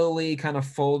slowly kind of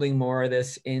folding more of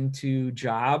this into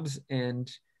jobs and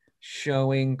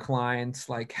showing clients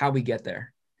like how we get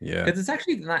there. Yeah. Because it's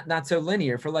actually not so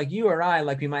linear for like you or I,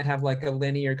 like we might have like a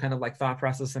linear kind of like thought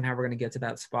process on how we're going to get to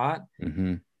that spot.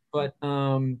 Mm-hmm. But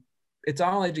it's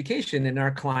all education, and our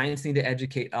clients need to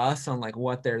educate us on like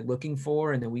what they're looking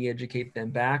for, and then we educate them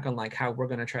back on like how we're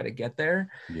going to try to get there.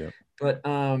 Yep. But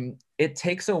it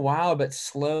takes a while, but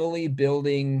slowly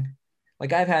building.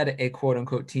 Like I've had a quote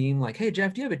unquote team, like, hey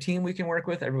Jeff, do you have a team we can work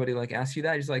with? Everybody like asks you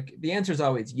that. He's like, the answer is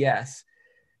always yes.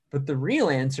 But the real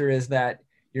answer is that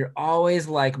you're always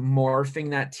like morphing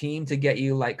that team to get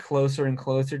you like closer and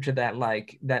closer to that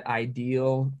like that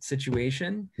ideal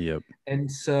situation. Yep.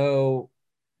 And so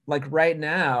like right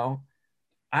now,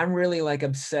 I'm really like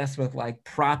obsessed with like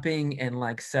propping and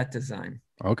like set design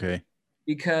Okay.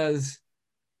 because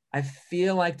I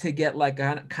feel like to get like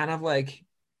kind of like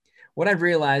what I've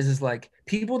realized is like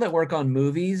people that work on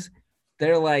movies,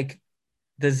 they're like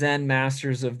the Zen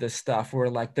masters of this stuff where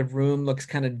like the room looks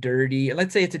kind of dirty.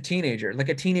 Let's say it's a teenager, like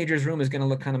a teenager's room is going to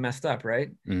look kind of messed up, right?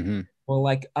 Mm-hmm. Well,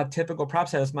 like a typical prop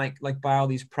set might like buy all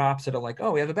these props that are like,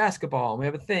 oh, we have a basketball, and we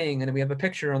have a thing, and then we have a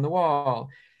picture on the wall.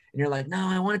 And you're like, no,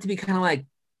 I want it to be kind of like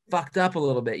fucked up a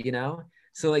little bit, you know?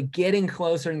 So like getting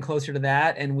closer and closer to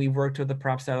that. And we've worked with the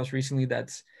prop stylist recently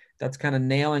that's kind of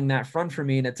nailing that front for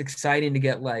me. And it's exciting to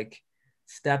get like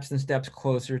steps and steps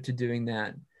closer to doing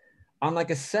that. On like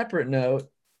a separate note,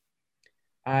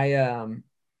 I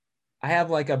I have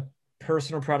like a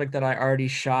personal product that I already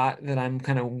shot that I'm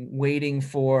kind of waiting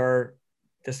for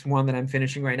this one that I'm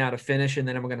finishing right now to finish, and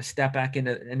then I'm going to step back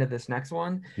into this next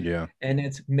one. Yeah. And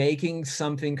it's making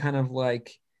something kind of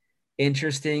like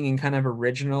interesting and kind of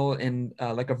original in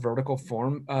like a vertical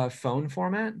form phone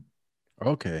format.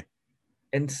 Okay.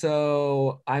 And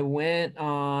so I went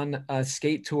on a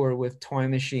skate tour with Toy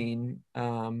Machine.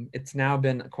 It's now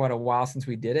been quite a while since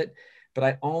we did it, but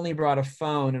I only brought a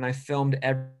phone and I filmed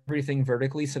everything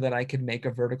vertically so that I could make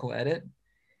a vertical edit.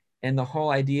 And the whole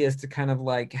idea is to kind of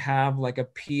like have like a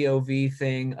POV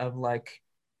thing of like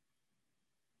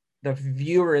the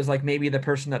viewer is like maybe the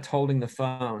person that's holding the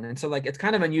phone. And so like it's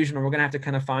kind of unusual. We're gonna have to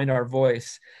kind of find our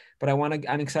voice. But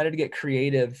I'm excited to get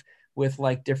creative with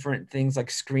like different things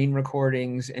like screen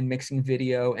recordings and mixing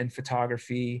video and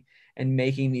photography and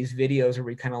making these videos where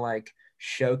we kind of like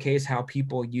showcase how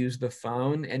people use the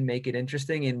phone and make it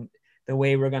interesting. And the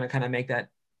way we're gonna kind of make that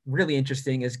really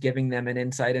interesting is giving them an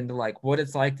insight into like what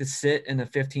it's like to sit in a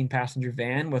 15 passenger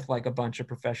van with like a bunch of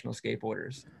professional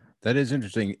skateboarders. That is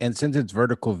interesting. And since it's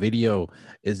vertical video,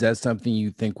 is that something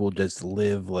you think will just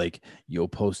live like you'll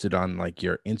post it on like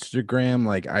your Instagram,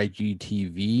 like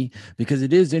IGTV? Because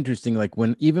it is interesting. Like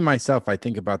when even myself, I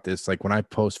think about this, like when I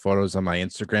post photos on my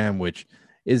Instagram, which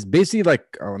is basically like,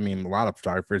 I mean, a lot of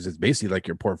photographers, it's basically like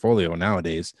your portfolio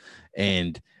nowadays.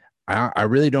 And I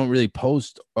really don't really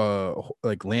post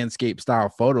like landscape style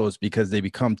photos because they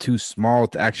become too small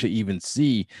to actually even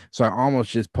see. So I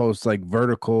almost just post like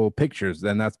vertical pictures.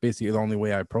 Then that's basically the only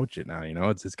way I approach it now. You know,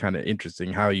 it's just kind of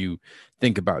interesting how you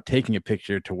think about taking a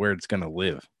picture to where it's gonna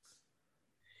live.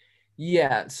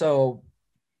 Yeah, so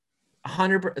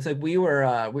 100%. It's like we were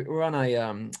on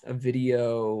a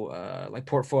video like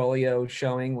portfolio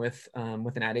showing with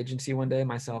an ad agency one day,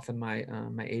 myself and my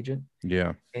agent.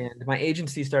 Yeah. And my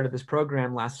agency started this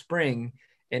program last spring,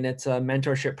 and it's a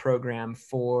mentorship program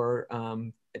for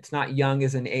it's not young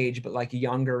as an age, but like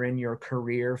younger in your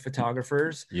career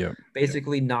photographers, Yep.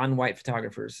 basically non-white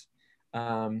photographers,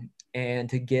 and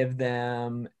to give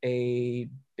them a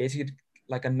basically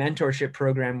like a mentorship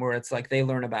program where it's like they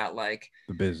learn about like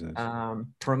The business.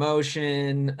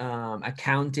 promotion,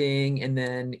 accounting, and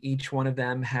then each one of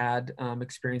them had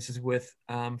experiences with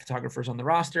photographers on the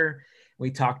roster.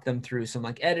 We talked them through some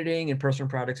like editing and personal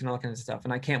products and all that kinds of stuff.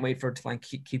 And I can't wait for it to like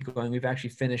keep going. We've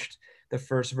actually finished the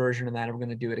first version of that, and we're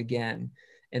going to do it again.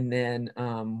 And then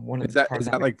one of Is the that parts is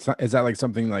I'm that like is that like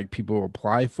something like people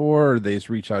apply for, or they just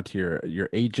reach out to your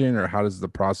agent, or how does the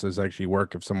process actually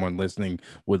work if someone listening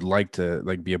would like to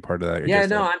like be a part of that? I Yeah, guess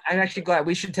no, like I'm actually glad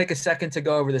we should take a second to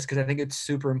go over this because I think it's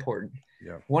super important.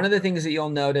 yeah. One of the things that you'll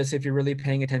notice if you're really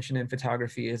paying attention in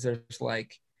photography is there's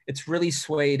like, it's really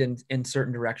swayed in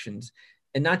certain directions.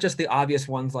 And not just the obvious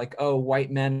ones like, oh,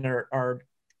 white men are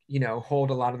hold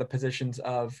a lot of the positions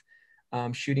of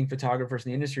shooting photographers in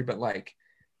the industry, but like,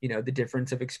 the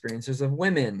difference of experiences of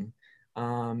women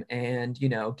and,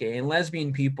 gay and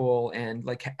lesbian people and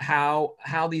like how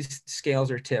these scales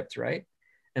are tipped, right?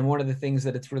 And one of the things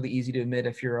that it's really easy to admit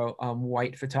if you're a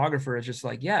white photographer is just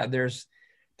like, yeah, there's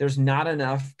not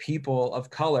enough people of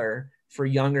color for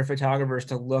younger photographers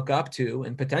to look up to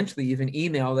and potentially even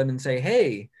email them and say,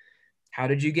 hey, how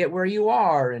did you get where you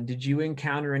are? And did you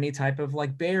encounter any type of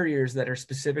like barriers that are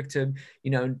specific to,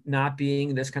 not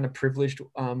being this kind of privileged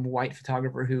white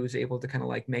photographer who is able to kind of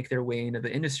like make their way into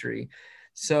the industry?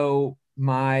 So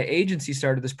my agency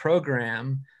started this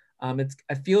program. It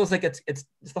feels like it's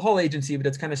the whole agency, but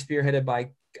it's kind of spearheaded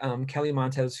by Kelly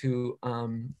Montez, who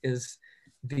is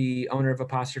the owner of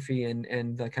Apostrophe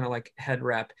and the kind of like head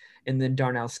rep, and then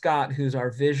Darnell Scott, who's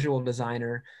our visual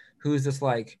designer, who's this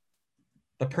like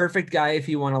the perfect guy if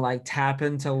you want to like tap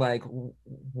into like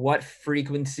what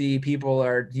frequency people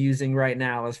are using right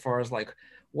now as far as like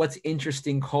what's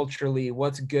interesting culturally,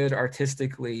 what's good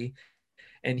artistically,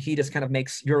 and he just kind of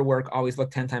makes your work always look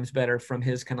 10 times better from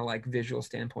his kind of like visual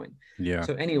standpoint. Yeah.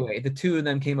 So anyway, the two of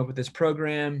them came up with this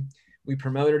program. We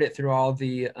promoted it through all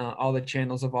the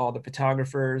channels of all the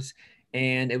photographers,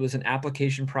 and it was an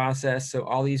application process. So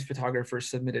all these photographers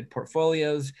submitted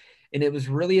portfolios, and it was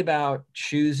really about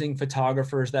choosing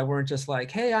photographers that weren't just like,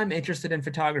 hey, I'm interested in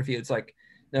photography. It's like,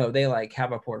 no, they like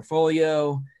have a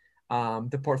portfolio.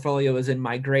 The portfolio is in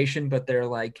migration, but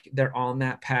they're on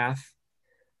that path,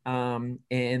 and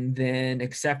then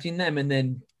accepting them and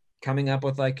then coming up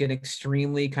with like an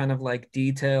extremely kind of like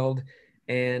detailed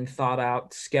and thought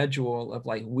out schedule of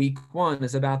like week one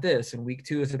is about this and week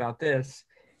two is about this.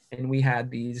 And they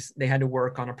had to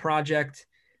work on a project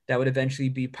that would eventually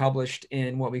be published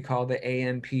in what we call the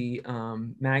AMP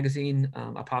magazine,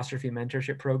 apostrophe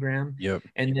mentorship program. Yep.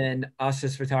 And then us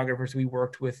as photographers, we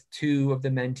worked with two of the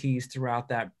mentees throughout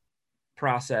that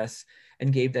process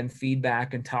and gave them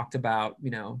feedback and talked about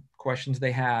questions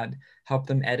they had, helped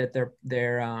them edit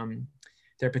their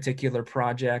particular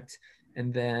project.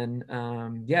 And then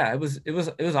yeah, it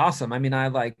was awesome. I mean, I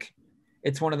like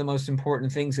it's one of the most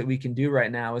important things that we can do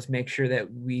right now is make sure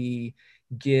that we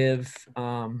give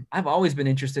I've always been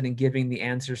interested in giving the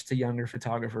answers to younger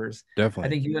photographers. I Definitely.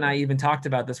 think you and I even talked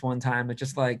about this one time. It's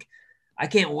just like I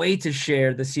can't wait to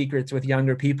share the secrets with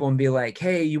younger people and be like,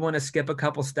 hey, you want to skip a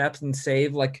couple steps and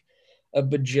save like a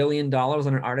bajillion dollars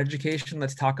on an art education?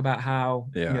 Let's talk about how,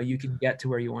 Yeah. you can get to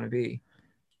where you want to be.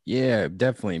 Yeah,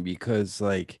 definitely. Because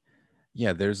like,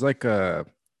 yeah, there's like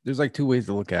two ways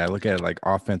to look at it. Look at it like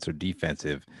offense or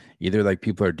defensive. Either like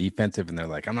people are defensive and they're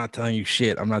like, I'm not telling you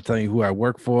shit. I'm not telling you who I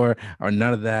work for or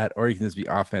none of that. Or you can just be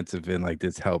offensive and like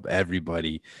just help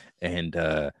everybody. And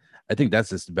I think that's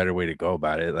just a better way to go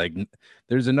about it. Like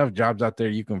there's enough jobs out there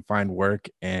you can find work.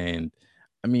 And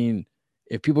I mean,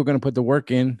 if people are gonna put the work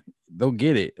in, they'll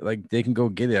get it. Like they can go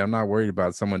get it. I'm not worried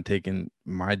about someone taking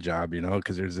my job,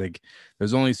 because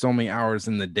there's only so many hours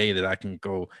in the day that I can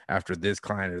go after this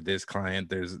client or this client.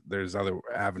 There's other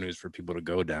avenues for people to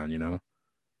go down.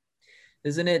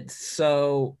 Isn't it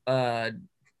so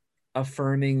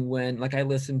affirming when like I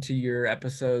listened to your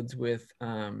episodes with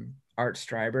Art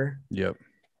Streiber Yep.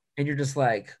 and you're just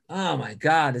like, oh my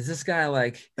God, is this guy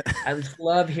like, I just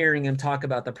love hearing him talk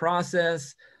about the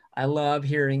process. I love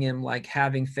hearing him like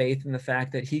having faith in the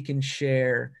fact that he can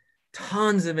share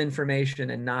tons of information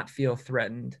and not feel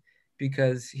threatened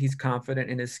because he's confident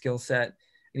in his skill set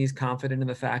and he's confident in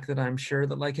the fact that I'm sure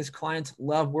that like his clients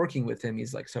love working with him.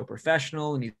 He's like so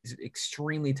professional and he's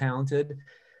extremely talented,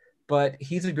 but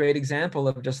he's a great example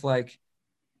of just like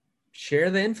share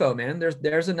the info, man.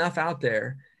 There's enough out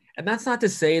there. And that's not to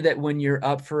say that when you're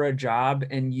up for a job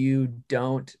and you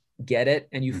don't get it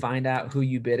and you Mm. find out who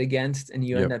you bid against and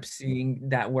you end Yep. up seeing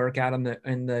that work out in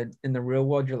the real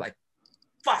world, you're like,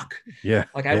 fuck. Yeah.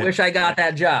 Like I Yeah. wish I got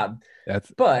that job.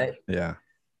 That's But yeah.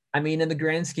 I mean, in the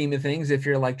grand scheme of things, if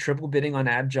you're like triple bidding on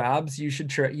ad jobs, you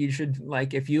should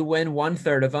like if you win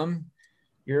 1/3 of them,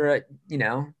 you're a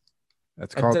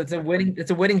That's called it's a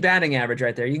winning batting average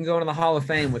right there. You can go into the Hall of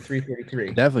Fame with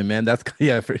 333. definitely, man. That's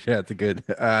yeah, for sure. That's a good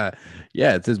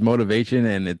yeah, it's his motivation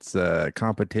and it's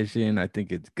competition. I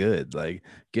think it's good. Like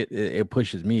it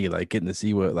pushes me like getting to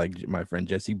see what like my friend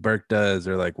Jesse Burke does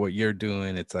or like what you're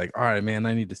doing. It's like, all right, man,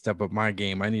 I need to step up my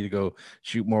game. I need to go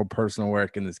shoot more personal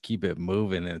work and just keep it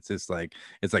moving. And it's just like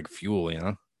it's like fuel.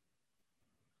 I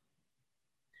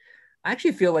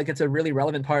actually feel like it's a really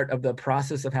relevant part of the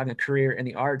process of having a career in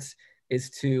the arts is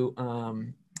to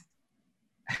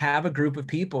have a group of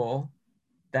people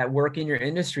that work in your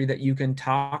industry that you can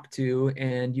talk to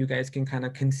and you guys can kind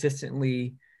of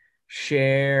consistently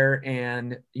share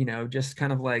and just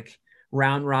kind of like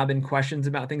round robin questions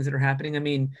about things that are happening. I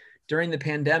mean, during the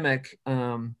pandemic,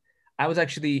 I was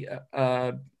actually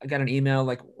I got an email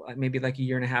like maybe like a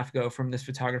year and a half ago from this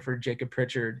photographer Jacob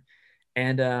Pritchard,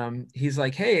 and he's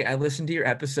like, hey, I listened to your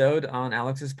episode on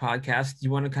Alex's podcast. You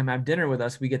want to come have dinner with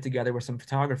us? We get together with some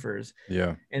photographers.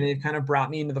 Yeah. And it kind of brought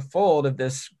me into the fold of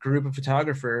this group of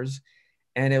photographers.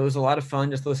 And it was a lot of fun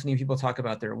just listening to people talk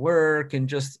about their work and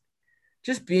just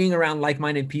being around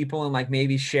like-minded people and like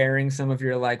maybe sharing some of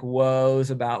your like woes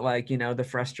about like, the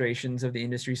frustrations of the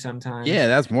industry Yeah, sometimes.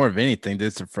 that's more of anything.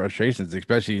 This the frustrations,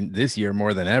 especially this year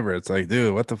more than ever. It's like,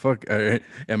 dude, what the fuck?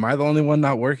 Am I the only one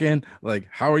not working? Like,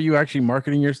 how are you actually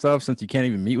marketing your stuff since you can't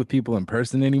even meet with people in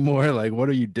person anymore? Like, what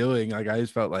are you doing? Like, I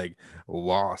just felt like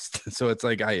lost. So it's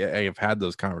like I have had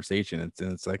those conversations,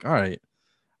 and it's like, all right,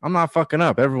 I'm not fucking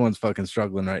up. Everyone's fucking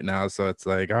struggling right now. So it's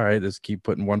like, all right, just keep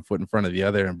putting one foot in front of the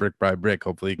other, and brick by brick,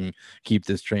 hopefully, you can keep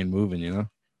this train moving.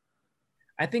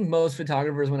 I think most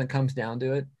photographers, when it comes down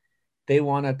to it, they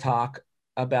want to talk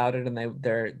about it and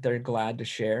they're glad to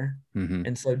share. Mm-hmm.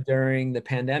 And so during the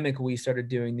pandemic, we started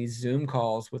doing these Zoom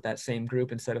calls with that same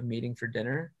group instead of meeting for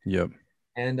dinner. Yep.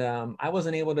 And I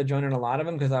wasn't able to join in a lot of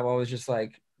them because I was just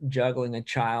like juggling a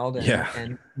child, and Yeah.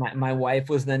 and my wife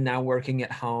was then now working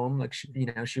at home, like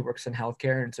she works in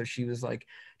healthcare, and so she was like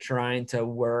trying to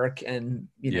work and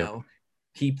Yep.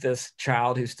 keep this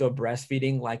child who's still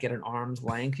breastfeeding like at an arm's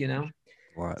length. A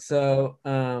lot. So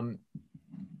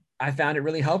I found it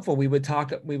really helpful. We would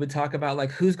talk about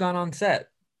like who's gone on set,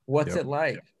 what's Yep. it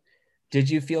like, did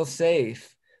you feel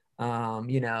safe, well,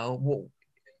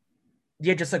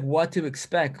 yeah, just like what to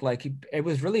expect. Like it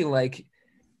was really like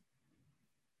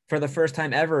for the first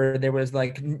time ever, there was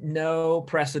like no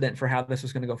precedent for how this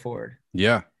was going to go forward.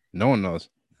 Yeah, no one knows.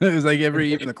 It's like And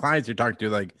even the clients you're talking to,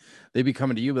 like they be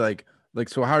coming to you like,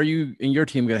 so how are you and your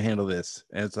team gonna handle this?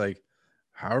 And it's like,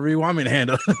 however you want me to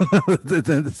handle it.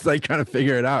 It's like trying to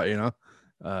figure it out.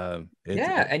 It's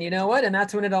Yeah. And you know what? And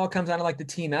that's when it all comes down to like the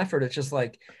team effort. It's just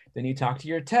like, then you talk to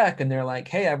your tech and they're like,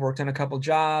 hey, I've worked on a couple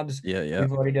jobs. yeah, yeah,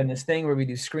 We've already done this thing where we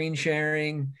do screen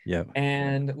sharing yeah,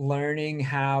 and learning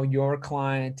how your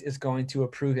client is going to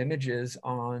approve images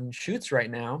on shoots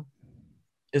right now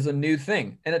is a new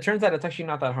thing. And it turns out it's actually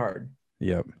not that hard.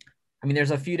 yep, I mean,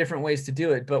 there's a few different ways to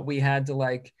do it, but we had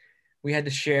to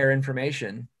share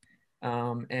information.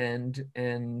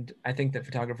 And I think that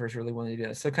photographers really want to do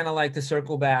this. So kind of like to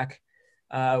circle back,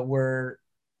 uh, we're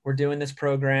we're doing this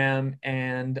program,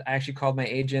 and I actually called my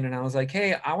agent and I was like,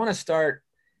 hey, I want to start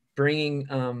bringing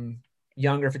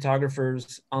younger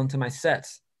photographers onto my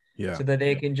sets yeah, so that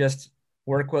they can just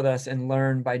work with us and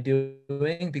learn by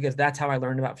doing, because that's how I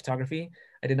learned about photography.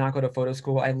 I did not go to photo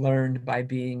school. I learned by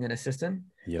being an assistant.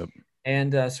 yep,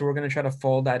 And so we're going to try to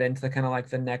fold that into the kind of like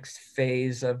the next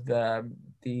phase of the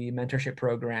mentorship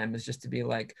program, is just to be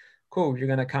like, cool, you're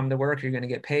going to come to work, you're going to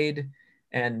get paid,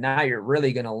 and now you're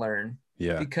really going to learn.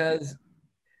 yeah, Because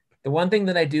the one thing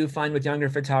that I do find with younger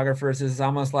photographers is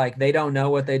almost like they don't know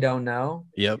what they don't know.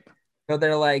 yep, So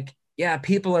they're like, yeah,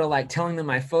 people are like telling them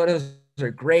my photos are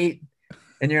great.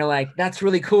 And you're like, that's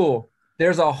really cool.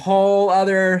 There's a whole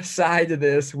other side to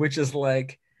this, which is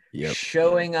like yep,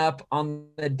 showing up on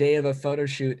the day of a photo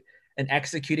shoot and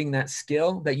executing that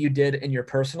skill that you did in your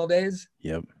personal days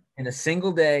yep. in a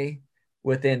single day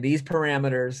within these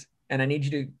parameters. And I need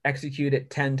you to execute it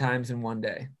 10 times in one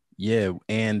day. Yeah,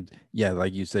 and yeah,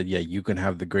 like you said, yeah, you can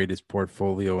have the greatest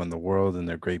portfolio in the world and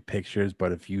they're great pictures,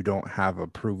 but if you don't have a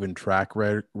proven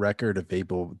record of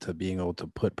able to being able to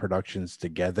put productions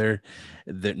together,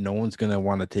 that no one's gonna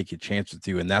want to take a chance with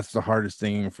you. And that's the hardest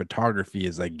thing in photography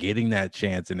is like getting that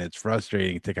chance, and it's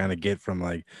frustrating to kind of get from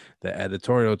like the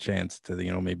editorial chance to the,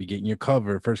 maybe getting your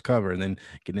cover, first cover, and then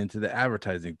getting into the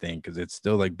advertising thing because it's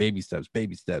still like baby steps,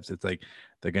 baby steps. It's like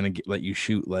they're gonna let you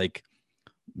shoot like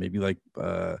maybe like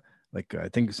I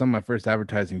think some of my first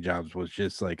advertising jobs was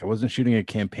just like I wasn't shooting a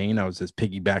campaign. I was just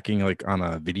piggybacking like on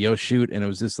a video shoot, and it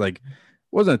was just like it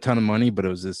wasn't a ton of money, but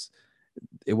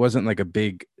it wasn't like a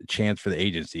big chance for the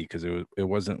agency because it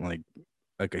wasn't like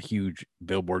a huge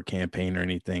billboard campaign or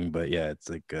anything. But yeah, it's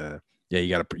like yeah,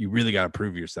 you really gotta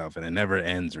prove yourself, and it never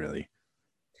ends really.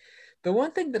 The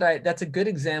one thing that's a good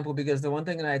example, because the one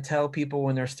thing that I tell people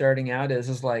when they're starting out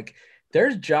is like,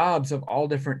 there's jobs of all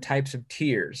different types of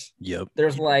tiers. Yep.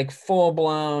 There's like full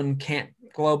blown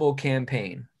global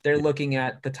campaign. They're Yeah. looking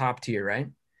at the top tier, right?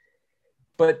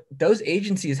 But those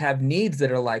agencies have needs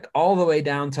that are like all the way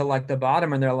down to like the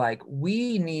bottom. And they're like,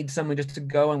 we need someone just to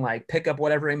go and like pick up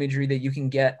whatever imagery that you can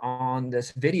get on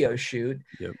this video shoot.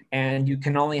 Yep. And you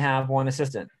can only have one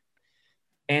assistant.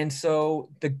 And so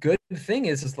the good thing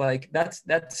is like, that's,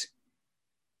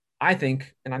 I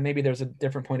think, and maybe there's a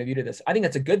different point of view to this. I think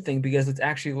that's a good thing because it's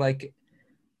actually like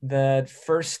the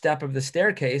first step of the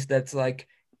staircase that's like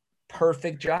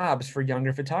perfect jobs for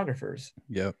younger photographers.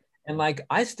 Yep. And like,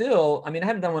 I mean, I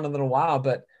haven't done one in a little while,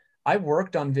 but I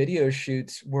worked on video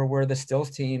shoots where we're the stills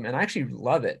team, and I actually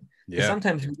love it because Yeah.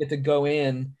 sometimes we get to go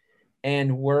in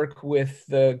and work with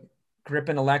the grip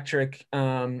and electric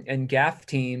and gaff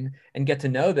team and get to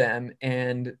know them.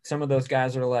 And some of those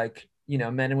guys are like,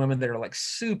 men and women that are like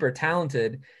super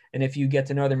talented. And if you get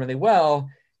to know them really well,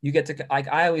 you get to,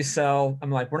 like, I always sell,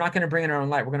 I'm like, we're not going to bring in our own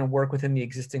light. We're going to work within the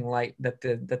existing light that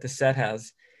the set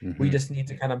has. We Hmm. just need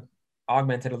to kind of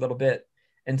augment it a little bit.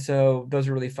 And so those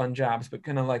are really fun jobs. But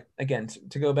kind of like, again,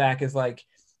 to go back, is like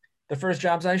the first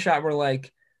jobs I shot were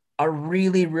like a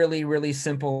really, really, really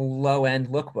simple low end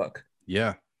lookbook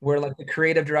Yeah. where like the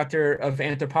creative director of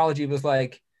anthropology was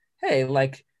like, hey,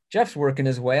 like Jeff's working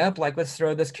his way up. Like, let's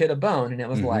throw this kid a bone. And it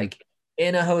was Hmm. like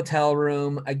in a hotel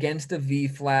room against a V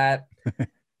flat.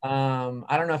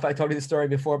 I don't know if I told you the story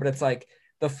before, but it's like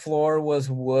the floor was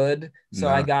wood. So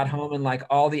I Nah. got home and like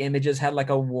all the images had like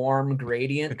a warm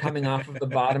gradient coming off of the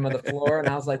bottom of the floor. And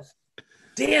I was like,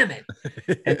 damn it.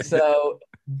 And so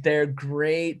they're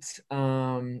great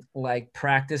like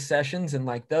practice sessions, and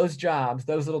like those jobs,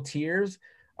 those little tiers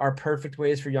are perfect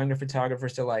ways for younger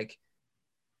photographers to like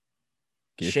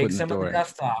Get your foot shake in the some of the door.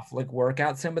 dust off, like work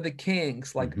out some of the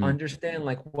kinks, like Hmm. understand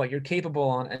like what you're capable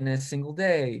on in a single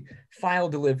day, file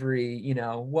delivery,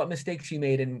 what mistakes you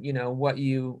made, and what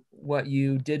you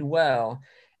did well.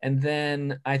 And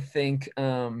then I think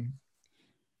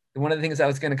one of the things I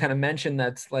was going to kind of mention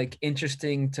that's like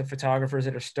interesting to photographers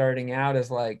that are starting out is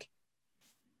like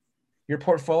your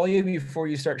portfolio before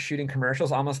you start shooting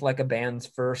commercials, almost like a band's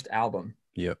first album.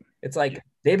 Yep. It's like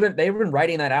they've been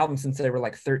writing that album since they were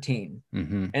like 13,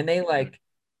 Hmm. and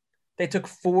they took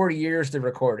 4 years to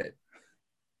record it.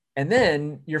 And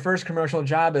then your first commercial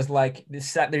job is like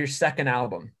your second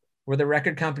album, where the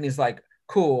record company's like,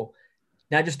 Cool.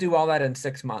 Now just do all that in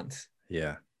 6 months.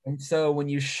 Yeah. And so when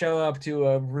you show up to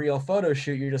a real photo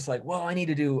shoot, you're just like, well, I need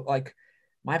to do like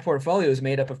my portfolio is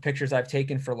made up of pictures I've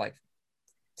taken for like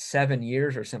 7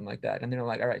 years or something like that. And they're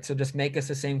like, all right, so just make us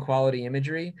the same quality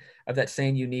imagery of that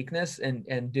same uniqueness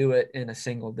and do it in a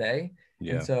single day. And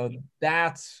Yeah. so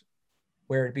that's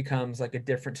where it becomes like a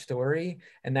different story.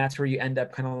 And that's where you end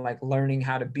up kind of like learning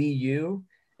how to be you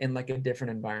in like a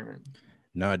different environment.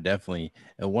 No, definitely.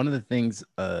 And one of the things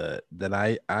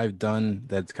that I've done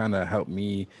that's kind of helped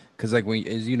me, because like when,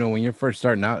 as you know, when you're first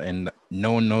starting out and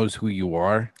no one knows who you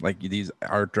are, like these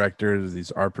art directors,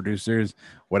 these art producers,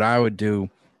 what I would do,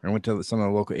 I went to some of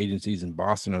the local agencies in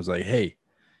Boston. I was like, hey,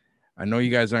 I know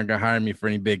you guys aren't gonna hire me for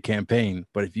any big campaign,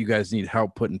 but if you guys need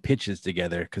help putting pitches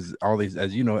together, because all these,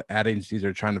 as you know, ad agencies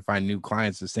are trying to find new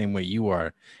clients the same way you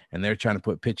are, and they're trying to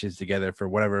put pitches together for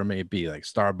whatever it may be, like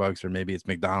Starbucks or maybe it's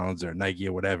McDonald's or Nike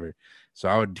or whatever. So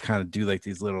I would kind of do like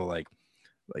these little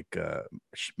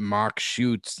mock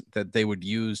shoots that they would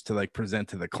use to like present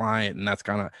to the client, and that's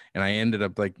kind of, and I ended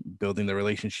up like building the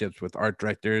relationships with art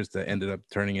directors that ended up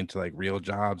turning into like real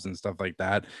jobs and stuff like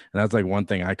that. And that's like one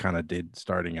thing I kind of did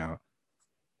starting out.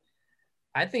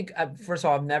 I think, first of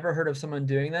all, I've never heard of someone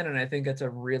doing that. And I think that's a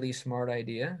really smart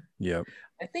idea. Yep.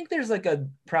 I think there's like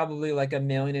probably like a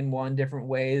million and one different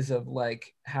ways of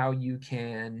like how you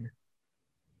can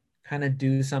kind of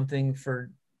do something for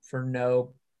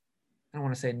no, I don't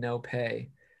want to say no pay,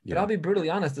 but Yeah. I'll be brutally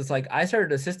honest. It's like I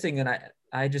started assisting and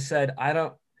I just said, I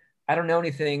don't know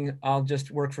anything. I'll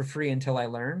just work for free until I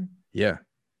learn. Yeah.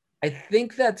 I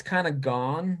think that's kind of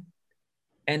gone,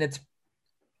 and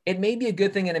it may be a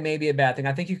good thing and it may be a bad thing.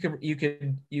 I think you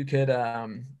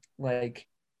could like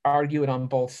argue it on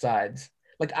both sides.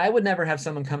 Like I would never have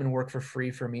someone come and work for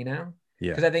free for me now, Yeah.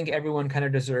 because I think everyone kind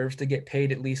of deserves to get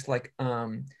paid at least like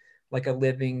a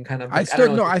living kind of I like, I don't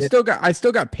still know no, if I it, still got I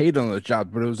still got paid on those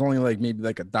jobs, but it was only like maybe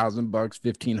like $1,000,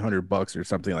 $1,500 or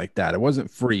something like that. It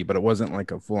wasn't free, but it wasn't like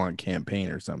a full on campaign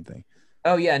or something.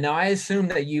 oh yeah, no, I assume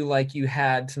that you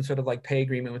had some sort of like pay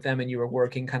agreement with them and you were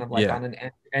working kind of like Yeah. on an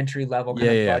entry level kind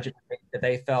Yeah. of Yeah. budget that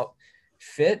they felt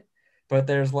fit. But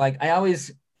there's like I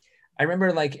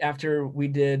remember like after we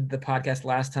did the podcast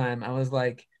last time, I was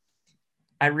like,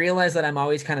 I realized that I'm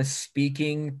always kind of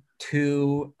speaking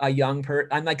to a young person.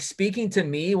 I'm like speaking to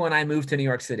me when I moved to New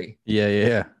York City. Yeah.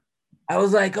 Yeah. I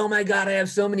was like, oh my God, I have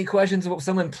so many questions. Will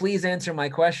someone please answer my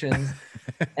questions?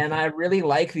 And I really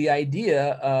like the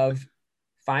idea of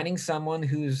finding someone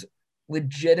who's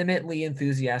legitimately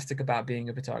enthusiastic about being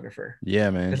a photographer. Yeah,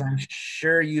 Because man. I'm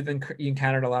sure you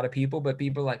encountered a lot of people, but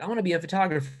people are like, I want to be a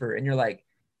photographer. And you're like,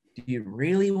 do you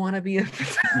really want to be Yeah.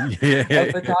 a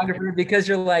Yeah. photographer? Because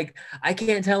you're like, I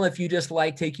can't tell if you just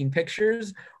like taking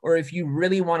pictures or if you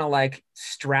really want to like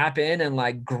strap in and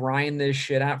like grind this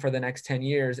shit out for the next 10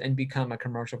 years and become a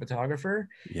commercial photographer.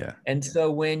 Yeah. And so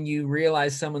when you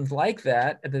realize someone's like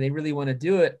that and that they really want to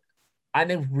do it,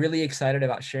 I'm really excited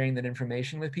about sharing that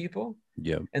information with people.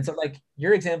 Yep. And so like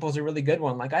your example is a really good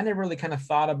one. Like I never really kind of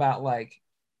thought about like,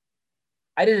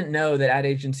 I didn't know that ad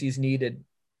agencies needed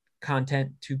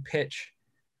content to pitch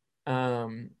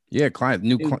Yeah. Client,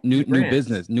 new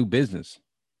brands. new business.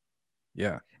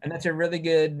 Yeah. And that's a really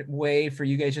good way for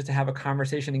you guys just to have a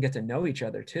conversation and get to know each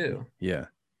other too. Yeah.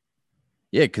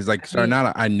 Yeah, because like I starting mean,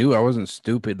 out, I knew I wasn't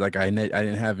stupid. Like I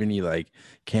didn't have any like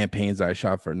campaigns I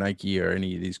shot for Nike or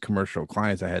any of these commercial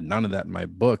clients. I had none of that in my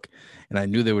book, and I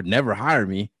knew they would never hire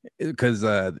me because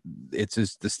it's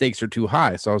just the stakes are too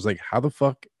high. So I was like, how the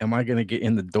fuck am I gonna get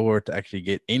in the door to actually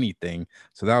get anything?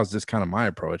 So that was just kind of my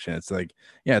approach, and it's like,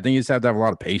 yeah, I think you just have to have a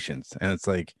lot of patience, and it's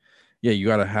like, yeah, you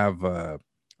gotta have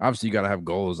obviously you gotta have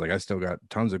goals. Like I still got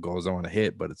tons of goals I want to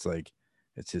hit, but it's like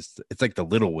it's like the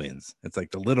little wins. It's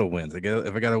like the little wins.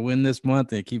 If I got to win this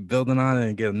month and keep building on it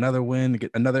and get another win,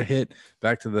 get another hit.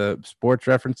 Back to the sports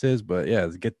references, but yeah,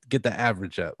 get the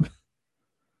average up.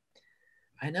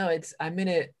 I know I'm in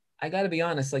it. I got to be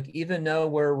honest, like, even though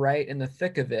we're right in the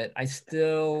thick of it, I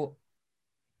still,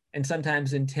 and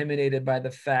sometimes intimidated by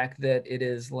the fact that it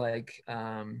is like,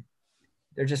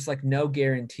 there's just like no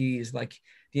guarantees. Like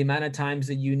the amount of times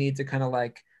that you need to kind of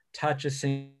like touch a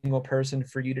single person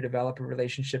for you to develop a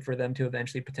relationship for them to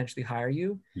eventually potentially hire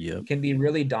you Yep. can be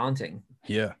really daunting.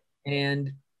 Yeah.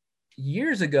 And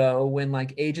years ago, when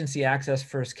like agency access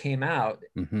first came out,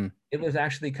 Mm-hmm. it was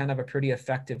actually kind of a pretty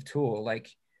effective tool. Like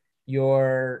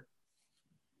your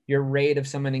your rate of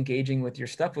someone engaging with your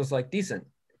stuff was like decent,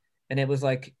 and it was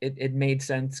like it made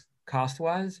sense cost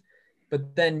wise.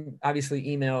 But then obviously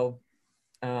email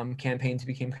campaigns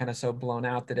became kind of so blown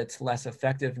out that it's less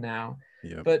effective now.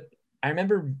 Yep. But I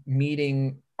remember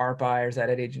meeting art buyers at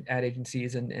ad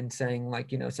agencies and saying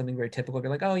like, something very typical, be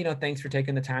like, oh, thanks for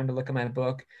taking the time to look at my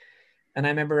book. And I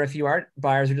remember a few art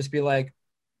buyers would just be like,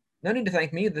 no need to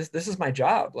thank me. This is my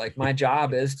job. Like my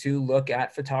job is to look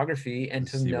at photography and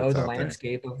to See know what's the out there.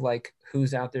 landscape of like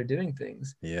who's out there doing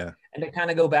things. Yeah. And to kind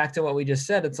of go back to what we just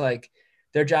said, it's like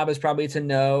their job is probably to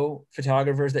know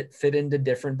photographers that fit into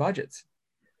different budgets.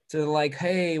 So like,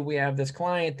 hey, we have this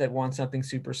client that wants something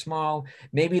super small.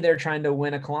 Maybe they're trying to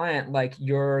win a client like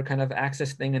your kind of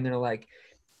access thing, and they're like,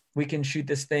 we can shoot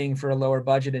this thing for a lower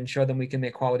budget and show them we can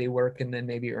make quality work and then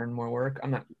maybe earn more work.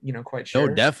 I'm not, quite No,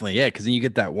 sure. definitely. Yeah. Cause then you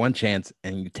get that one chance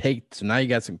and you take, so now you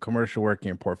got some commercial work in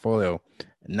your portfolio.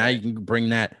 And now Right. you can bring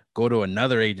that, go to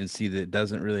another agency that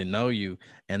doesn't really know you.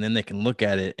 And then they can look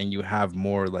at it and you have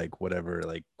more like whatever,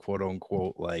 like quote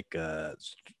unquote, like, I'm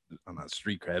not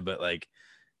street cred, but like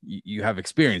you have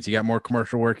experience. You got more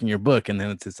commercial work in your book. And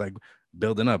then it's just like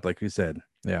building up, like you said.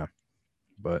 Yeah.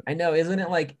 But I know, isn't it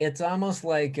like it's almost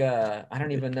like I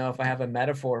don't even know if I have a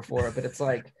metaphor for it, but it's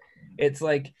like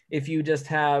if you just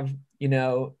have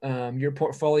your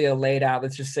portfolio laid out.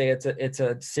 Let's just say it's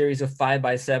a series of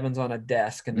 5x7s on a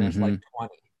desk, and there's like mm-hmm.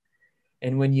 20.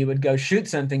 And when you would go shoot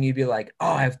something, you'd be like,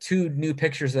 oh, I have two new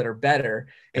pictures that are better.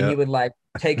 And Yeah. you would like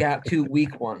take out two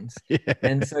weak ones. Yeah.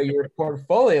 And so your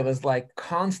portfolio was like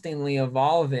constantly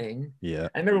evolving. Yeah.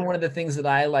 I remember one of the things that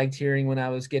I liked hearing when I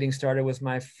was getting started was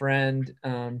my friend,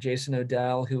 Jason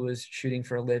Odell, who was shooting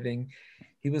for a living.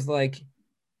 He was like,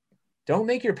 don't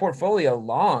make your portfolio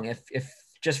long. If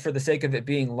just for the sake of it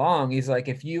being long, he's like,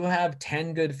 if you have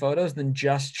 10 good photos, then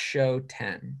just show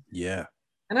 10. Yeah.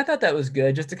 And I thought that was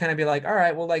good, just to kind of be like, all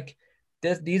right, well, like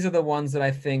these are the ones that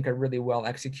I think are really well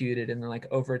executed. And then like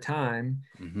over time,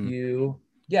 Mm-hmm.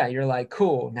 you're like,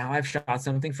 cool, now I've shot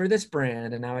something for this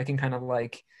brand. And now I can kind of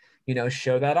like,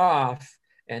 show that off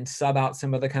and sub out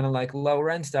some of the kind of like lower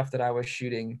end stuff that I was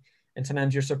shooting. And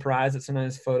sometimes you're surprised that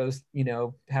sometimes photos,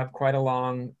 have quite a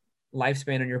long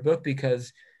lifespan in your book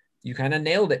because you kind of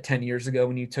nailed it 10 years ago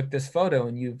when you took this photo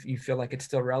and you feel like it's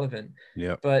still relevant.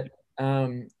 Yeah. But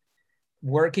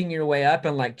working your way up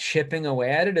and like chipping away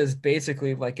at it is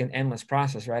basically like an endless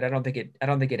process, right? I don't think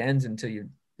it ends until you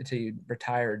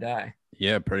retire or die.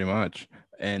 Yeah, pretty much.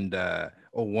 And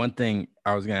one thing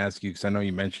I was gonna ask you, because I know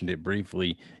you mentioned it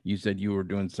briefly, you said you were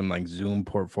doing some like Zoom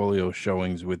portfolio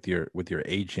showings with your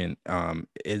agent.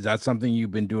 Is that something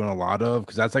you've been doing a lot of?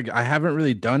 Because that's like I haven't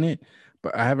really done it,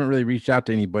 but I haven't really reached out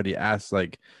to anybody, asked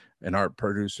like an art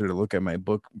producer to look at my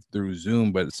book through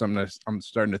Zoom, but it's something that I'm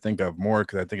starting to think of more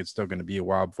because I think it's still going to be a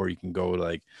while before you can go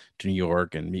like to New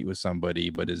York and meet with somebody.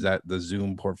 But is that the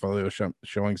Zoom portfolio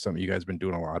showing something you guys been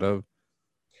doing a lot of?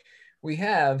 We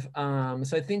have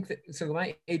so I think that, so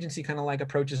my agency kind of like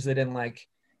approaches it in like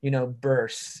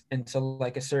bursts, and so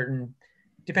like a certain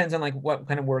depends on like what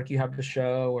kind of work you have to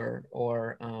show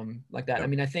or like that. I Yep.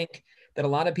 mean, I think that a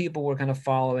lot of people were kind of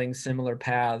following similar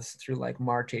paths through like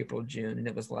March, April, June, and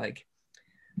it was like,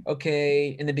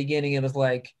 okay, in the beginning it was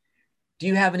like, do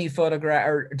you have any photograph,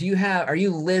 or are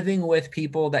you living with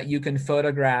people that you can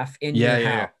photograph in Yeah, your yeah,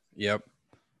 yeah. house? Yep.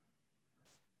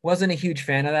 Wasn't a huge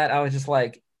fan of that. I was just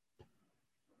like,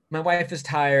 my wife is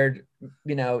tired,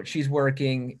 she's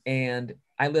working, and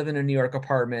I live in a New York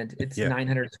apartment. It's Yeah.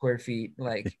 900 square feet.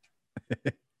 Like,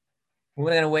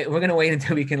 we're gonna wait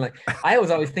until we can, like, I was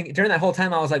always thinking during that whole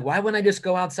time, I was like, why wouldn't I just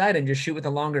go outside and just shoot with a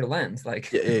longer lens? Like,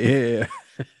 Yeah, yeah,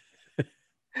 yeah.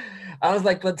 I was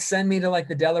like, let's send me to like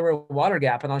the Delaware Water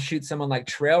Gap and I'll shoot someone like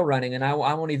trail running, and I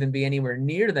won't even be anywhere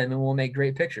near them, and we'll make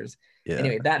great pictures. Yeah.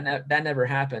 Anyway, that never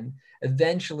happened.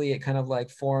 Eventually it kind of like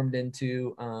formed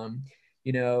into,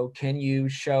 can you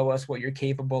show us what you're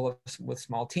capable of with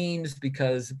small teams,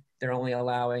 because they're only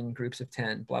allowing groups of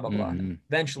 10, blah, blah, blah. Mm-hmm.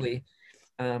 Eventually,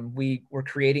 we were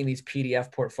creating these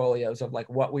PDF portfolios of like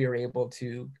what we were able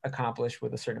to accomplish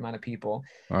with a certain amount of people.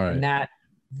 All And right. that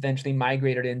eventually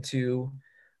migrated into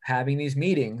having these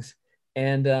meetings.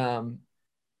 And I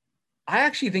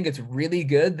actually think it's really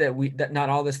good that not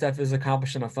all this stuff is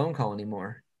accomplished on a phone call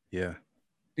anymore, Yeah.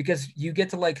 because you get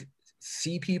to like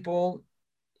see people,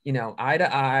 eye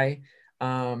to eye.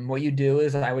 What you do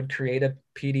is I would create a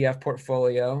PDF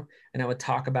portfolio and I would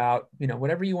talk about,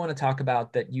 whatever you want to talk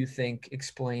about that you think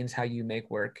explains how you make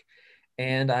work.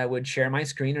 And I would share my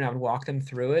screen and I would walk them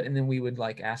through it. And then we would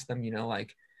like ask them,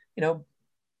 like, you know,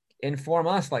 inform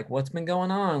us like what's been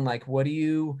going on, like what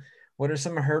are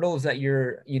some hurdles that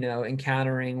you're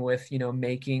encountering with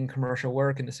making commercial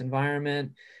work in this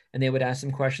environment. And they would ask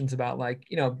some questions about like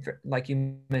like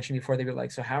you mentioned before, they'd be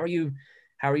like, so how are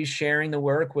you sharing the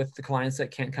work with the clients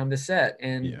that can't come to set?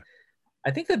 And Yeah.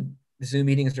 I think that Zoom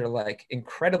meetings are like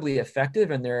incredibly effective,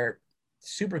 and they're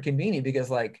super convenient because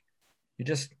like You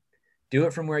just do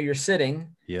it from where you're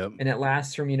sitting, Yep. and it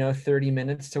lasts from 30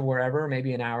 minutes to wherever,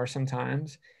 maybe an hour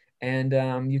sometimes. And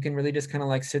you can really just kind of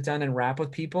like sit down and rap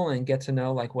with people and get to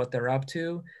know like what they're up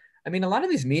to. I mean, a lot of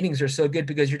these meetings are so good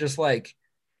because you're just like,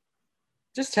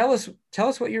 just tell us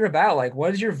what you're about. Like,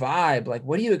 what is your vibe? Like,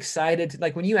 what are you excited to,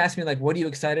 like, when you ask me like what are you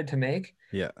excited to make,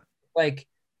 Yeah. like,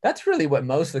 that's really what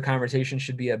most of the conversation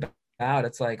should be about.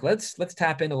 It's like, let's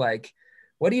tap into like,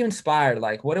 what are you inspired?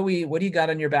 Like, what do you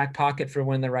got in your back pocket for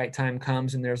when the right time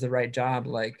comes and there's the right job?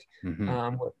 Like,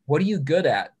 Mm-hmm. what are you good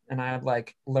at? And I've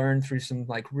like learned through some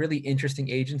like really interesting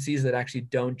agencies that actually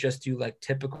don't just do like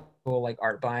typical like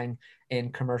art buying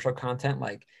and commercial content.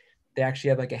 Like, they actually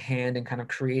have like a hand in kind of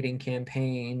creating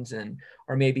campaigns and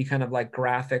or maybe kind of like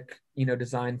graphic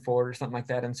design for it or something like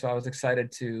that. And so I was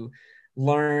excited to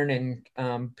learn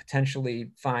and potentially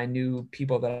find new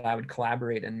people that I would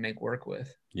collaborate and make work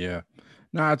with. Yeah.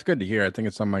 No, it's good to hear. I think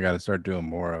it's something I got to start doing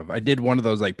more of. I did one of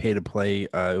those like pay to play.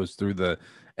 It was through the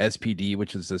SPD,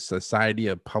 which is the Society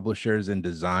of Publishers in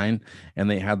Design, and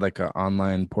they had like an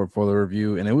online portfolio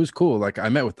review, and it was cool. Like I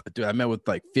met with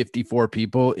like 54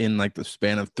 people in like the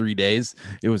span of 3 days.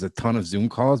 It was a ton of Zoom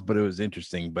calls, but it was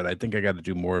interesting. But I think I got to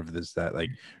do more of this, that like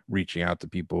reaching out to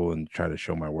people and try to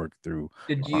show my work through.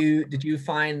 Did you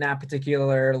find that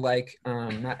particular like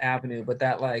not avenue, but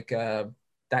that like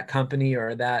that company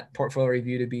or that portfolio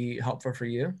review to be helpful for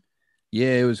you?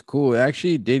 Yeah, it was cool. It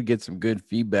actually did get some good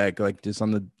feedback, like just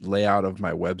on the layout of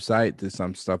my website. There's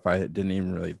some stuff I didn't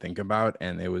even really think about,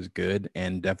 and it was good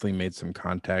and definitely made some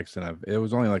contacts. And it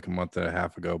was only like a month and a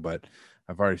half ago, but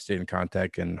I've already stayed in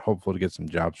contact and hopeful to get some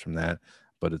jobs from that.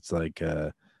 But it's like,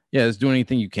 yeah, it's doing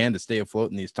anything you can to stay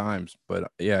afloat in these times.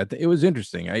 But yeah, it was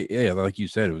interesting. Yeah, like you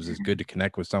said, it was just good to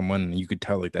connect with someone, and you could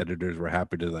tell like the editors were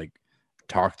happy to like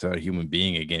talk to a human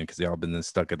being again because they all been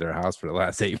stuck at their house for the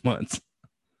last 8 months.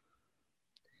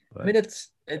 I But mean, it's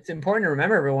important to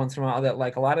remember every once in a while that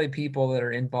like a lot of the people that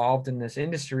are involved in this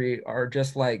industry are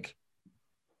just like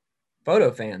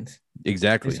photo fans. They just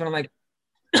exactly. want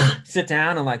to like sit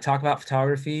down and like talk about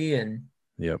photography and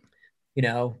Yep.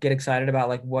 get excited about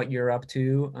like what you're up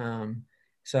to.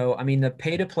 So I mean, the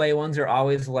pay to play ones are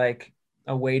always like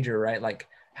a wager, right? Like,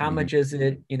 how Mhm. much is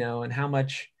it, and how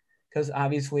much? Because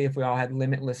obviously, if we all had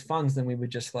limitless funds, then we would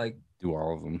just like Do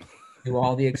all of them. do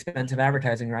all the expensive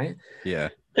advertising, right? Yeah.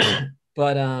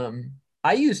 But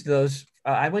I used those.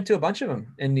 I went to a bunch of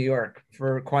them in New York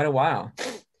for quite a while,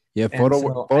 Yeah, and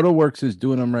so PhotoWorks is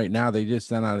doing them right now. They just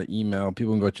sent out an email.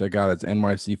 People can go check out. It's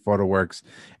NYC PhotoWorks,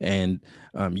 and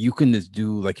you can just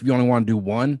do like if you only want to do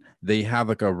one, they have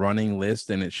like a running list,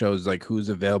 and it shows like who's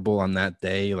available on that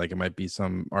day. Like it might be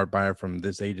some art buyer from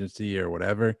this agency or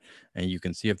whatever, and you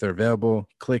can see if they're available.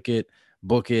 Click it,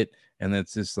 book it, and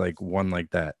it's just like one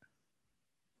like that.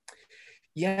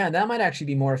 yeah, that might actually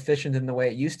be more efficient than the way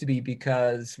it used to be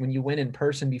because when you went in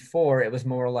person before, it was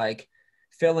more like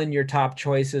fill in your top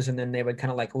choices and then they would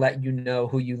kind of like let you know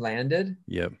who you landed.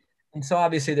 Yep. And so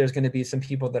obviously there's going to be some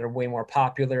people that are way more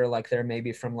popular, like they're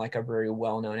maybe from like a very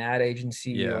well-known ad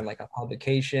agency or Yeah. like a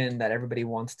publication that everybody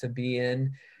wants to be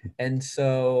in. And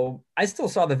so I still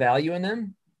saw the value in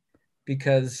them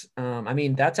because I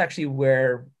mean that's actually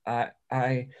where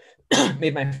I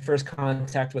made my first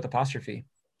contact with Apostrophe,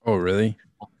 Oh, really?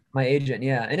 my agent.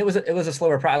 Yeah, and it was a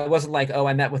slower process. It wasn't like, oh,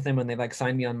 I met with them and they like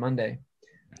signed me on Monday.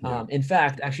 Yep. In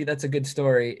fact, actually, that's a good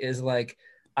story. Is like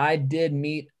I did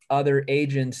meet other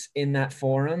agents in that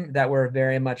forum that were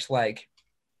very much like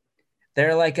they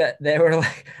were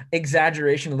like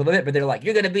exaggeration a little bit, but they're like,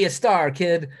 you're gonna be a star,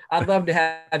 kid. I'd love to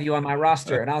have you on my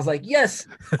roster. And I was like, yes,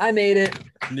 I made it.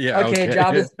 Yeah. Okay, job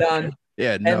Okay. is done.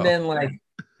 Yeah. And No.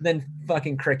 then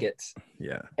fucking crickets.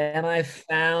 Yeah. And I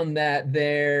found that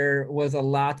there was a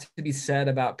lot to be said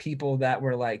about people that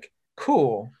were like,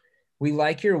 cool, we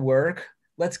like your work.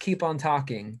 Let's keep on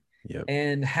talking. Yep.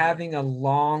 And having a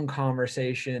long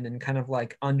conversation and kind of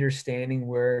like understanding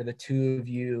where the two of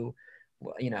you,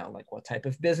 like what type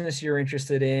of business you're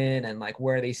interested in and like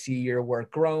where they see your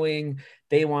work growing.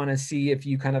 They want to see if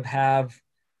you kind of have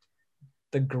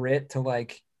the grit to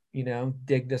like,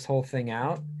 dig this whole thing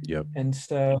out. Yep. And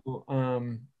so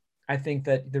I think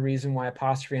that the reason why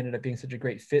Apostrophe ended up being such a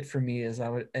great fit for me is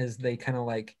as they kind of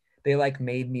like they like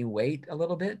made me wait a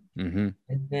little bit. Mm-hmm.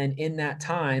 And then in that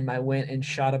time I went and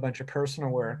shot a bunch of personal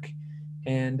work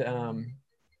and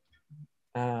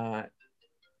uh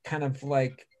kind of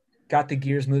like got the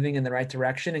gears moving in the right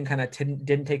direction and kind of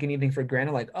didn't take anything for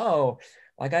granted, like, oh,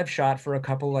 like I've shot for a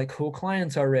couple like cool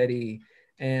clients already.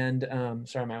 And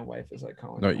sorry, my wife is like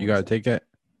calling No, me. you One gotta second. take that.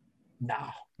 No,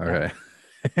 Okay.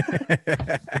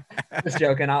 never. Just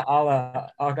joking. I'll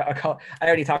call. I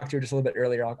already talked to her just a little bit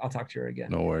earlier. I'll talk to her again.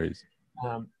 No worries.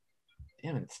 Um,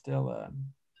 damn, it's still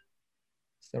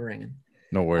ringing.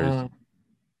 No worries. Um,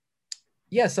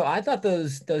 yeah, so I thought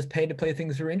those pay to play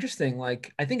things were interesting.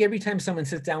 Like, I think every time someone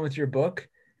sits down with your book,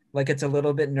 like it's a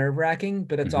little bit nerve wracking,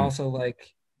 but it's Hmm. also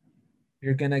like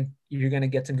you're gonna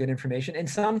get some good information. And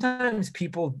sometimes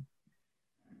people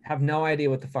have no idea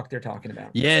what the fuck they're talking about.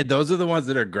 Yeah, those are the ones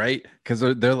that are great because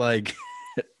they're like,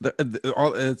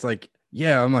 it's like,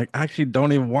 yeah, I'm like, I actually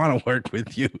don't even want to work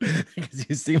with you because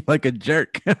you seem like a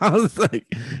jerk. I was like,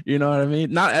 you know what I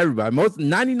mean? Not everybody, most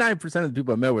 99% of the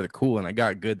people I met were cool and I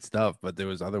got good stuff, but there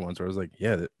was other ones where I was like,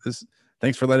 yeah, this,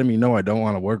 thanks for letting me know I don't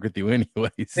want to work with you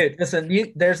anyways. Dude,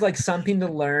 listen, there's like something to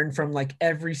learn from like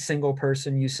every single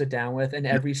person you sit down with, and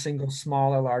every single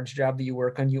small or large job that you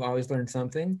work on, you always learn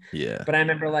something. Yeah. But I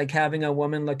remember like having a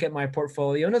woman look at my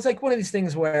portfolio, and it's like one of these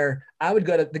things where I would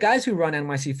go to the guys who run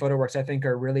NYC PhotoWorks, I think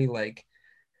are really like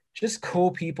just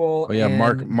cool people. Oh yeah, And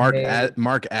they,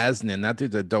 Mark Asnan. That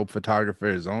dude's a dope photographer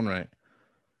in his own right.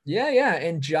 yeah.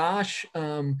 And Josh,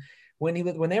 when they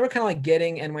were kind of like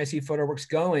getting NYC PhotoWorks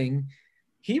going,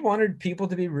 he wanted people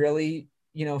to be really,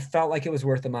 felt like it was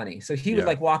worth the money. So he would Yeah.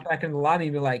 like walk back in the lobby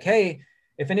and be like, "Hey,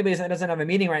 if anybody doesn't have a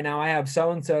meeting right now, I have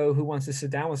so and so who wants to sit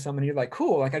down with someone." And you're like,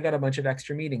 "Cool, like I got a bunch of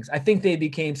extra meetings." I think they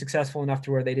became successful enough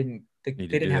to where they Need to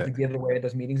didn't do have to that. give away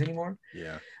those meetings anymore.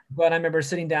 Yeah. But I remember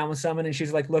sitting down with someone and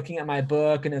she's like looking at my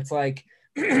book, and it's like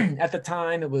at the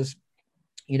time it was,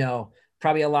 you know,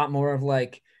 probably a lot more of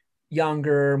like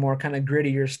younger, more kind of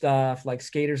grittier stuff, like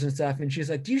skaters and stuff. And she's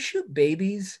like, "Do you shoot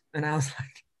babies?" And I was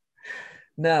like,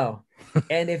 "No."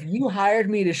 And if you hired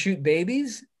me to shoot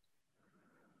babies,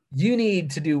 you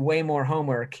need to do way more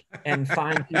homework and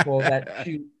find people that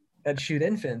shoot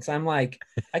infants. I'm like,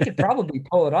 I could probably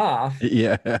pull it off.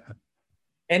 Yeah.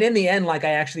 And in the end, like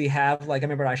I actually have, like I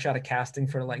remember I shot a casting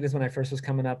for, like, this is when I first was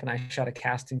coming up, and I shot a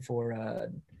casting for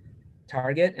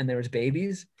Target, and there was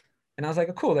babies, and I was like,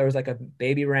 oh, cool. There was like a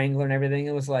baby wrangler and everything.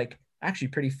 It was like actually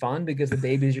pretty fun because the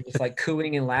babies are just like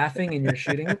cooing and laughing, and you're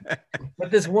shooting them.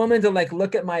 But this woman to like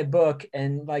look at my book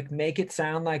and like make it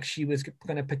sound like she was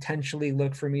going to potentially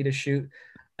look for me to shoot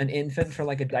an infant for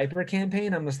like a diaper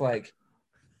campaign, I'm just like,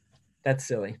 that's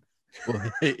silly.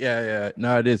 Well, yeah.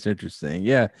 No, it is interesting.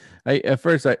 Yeah. I at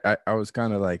first I was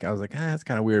kind of like, I was like, it's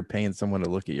kind of weird paying someone to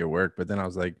look at your work, but then I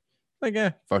was like,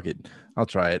 yeah, fuck it. I'll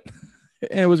try it.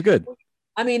 And it was good.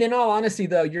 I mean, in all honesty,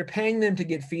 though, you're paying them to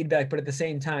get feedback, but at the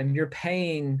same time, you're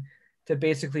paying to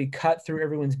basically cut through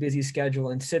everyone's busy schedule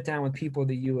and sit down with people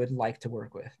that you would like to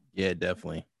work with. Yeah,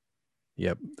 definitely.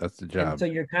 Yep, that's the And job. so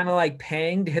you're kind of like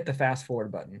paying to hit the fast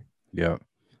forward button. Yep.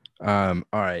 All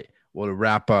right. Well, to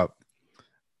wrap up,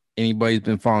 anybody's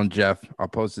been following Jeff, I'll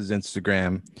post his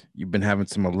Instagram. You've been having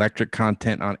some electric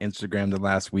content on Instagram the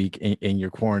last week in your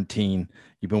quarantine.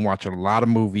 You've been watching a lot of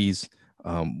movies.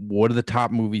 What are the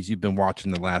top movies you've been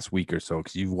watching the last week or so?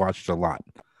 Because you've watched a lot.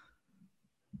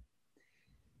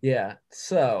 Yeah.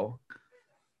 So,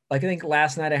 like, I think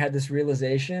last night I had this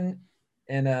realization,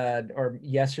 and or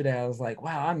yesterday I was like,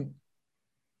 wow,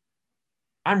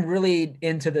 I'm really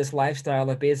into this lifestyle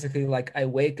of basically like I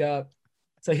wake up.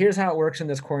 So here's how it works in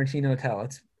this quarantine hotel.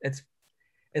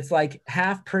 It's like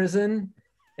half prison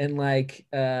and like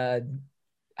I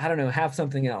don't know, half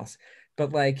something else.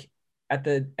 But like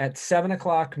at 7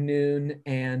 o'clock, noon,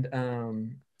 and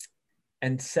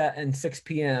 6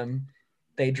 p.m.,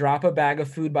 they drop a bag of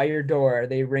food by your door,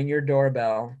 they ring your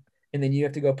doorbell, and then you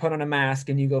have to go put on a mask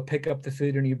and you go pick up the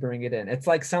food and you bring it in. It's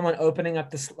like someone opening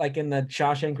up this, like in the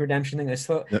Shawshank Redemption thing,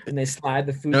 and they slide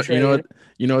the food You know tray in. what?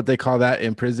 You know what they call that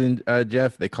in prison,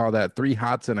 Jeff? They call that 3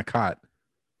 hots and a cot.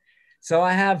 So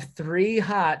I have three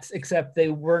hots, except they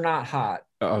were not hot.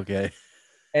 Okay.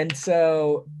 And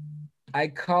so I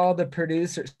called the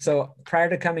producer. So prior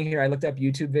to coming here, I looked up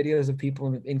YouTube videos of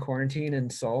people in quarantine in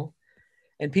Seoul,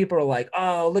 and people are like,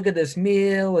 "Oh, look at this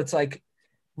meal! It's like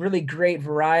really great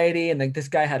variety." And like this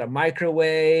guy had a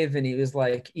microwave, and he was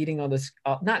like eating all this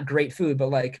not great food, but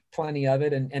like plenty of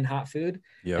it, and hot food,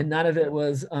 Yep. and none of it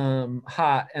was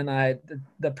hot. And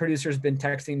the producer's been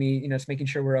texting me, just making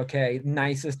sure we're okay.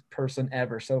 Nicest person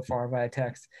ever so far via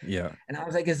text. Yeah. And I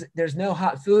was like, there's no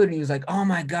hot food? And he was like, "Oh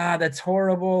my God, that's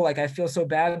horrible. Like, I feel so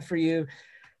bad for you."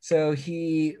 So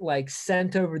he like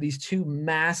sent over these two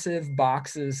massive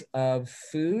boxes of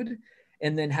food,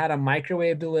 and then had a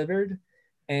microwave delivered,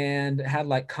 and had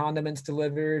like condiments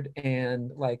delivered,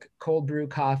 and like cold brew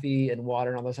coffee and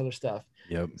water and all this other stuff.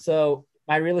 Yep. So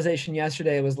my realization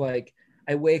yesterday was like,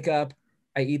 I wake up,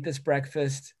 I eat this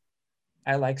breakfast,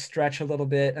 I like stretch a little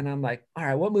bit, and I'm like, all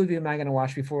right, what movie am I going to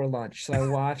watch before lunch? So I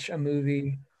watch a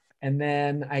movie, and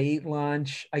then I eat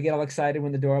lunch. I get all excited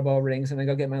when the doorbell rings, and I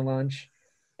go get my lunch.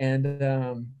 And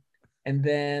And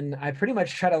then I pretty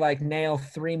much try to like nail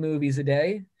 3 movies a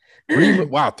day.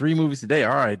 Wow, 3 movies a day.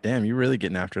 All right, damn, you're really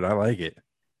getting after it. I like it.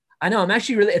 I know I'm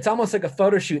actually really, it's almost like a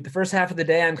photo shoot. The first half of the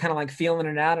day, I'm kind of like feeling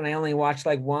it out and I only watch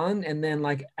like one. And then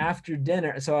like after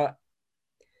dinner, so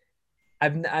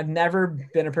I've never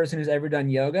been a person who's ever done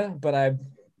yoga, but I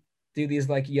do these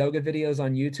like yoga videos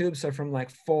on YouTube. So from like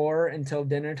 4 until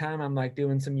dinner time, I'm like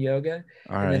doing some yoga.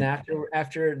 All And then right.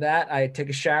 after that, I take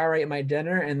a shower, eat my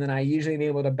dinner, and then I usually be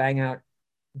able to bang out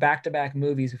back-to-back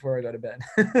movies before I go to bed.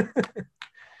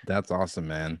 That's awesome,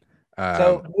 man.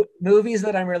 So movies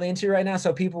that I'm really into right now.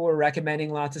 So people were recommending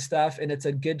lots of stuff, and it's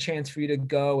a good chance for you to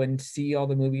go and see all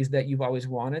the movies that you've always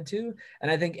wanted to.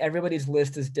 And I think everybody's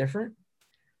list is different.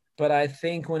 But I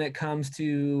think when it comes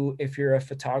to if you're a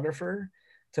photographer,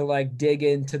 to like dig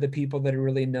into the people that are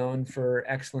really known for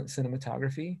excellent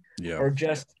cinematography, yeah. or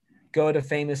just go to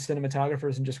famous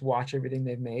cinematographers and just watch everything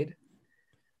they've made.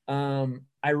 I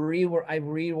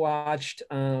rewatched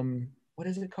what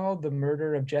is it called? The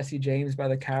Murder of Jesse James by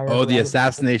the Coward Oh, the Robert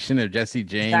assassination of Jesse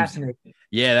James. Fascinating.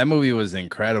 Yeah, that movie was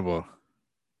incredible.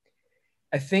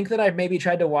 I think that I maybe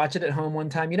tried to watch it at home one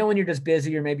time. You know, when you're just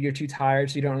busy or maybe you're too tired,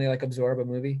 so you don't really like absorb a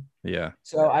movie. Yeah.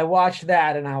 So I watched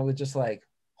that and I was just like,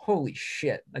 holy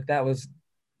shit. Like that was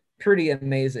pretty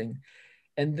amazing.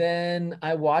 And then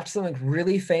I watched some like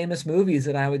really famous movies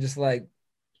and I was just like,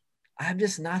 I'm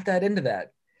just not that into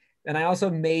that. And I also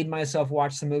made myself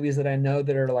watch some movies that I know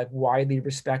that are like widely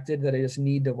respected that I just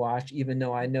need to watch, even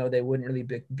though I know they wouldn't really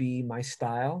be my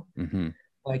style. Mm-hmm.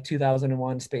 Like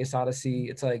 2001 Space Odyssey.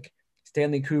 It's like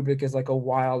Stanley Kubrick is like a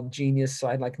wild genius. So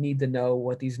I like need to know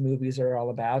what these movies are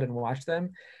all about and watch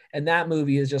them. And that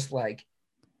movie is just like,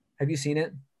 have you seen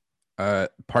it?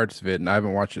 Parts of it, and I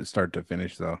haven't watched it start to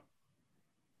finish though.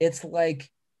 It's like,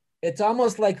 it's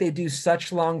almost like they do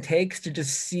such long takes to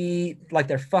just see like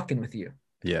they're fucking with you.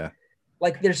 Yeah.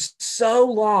 Like they're so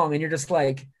long and you're just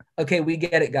like, okay, we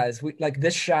get it, guys. We like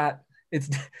this shot. It's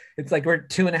it's like we're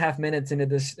 2.5 minutes into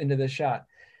this shot.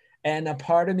 And a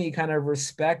part of me kind of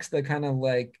respects the kind of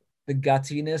like the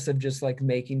gutsiness of just like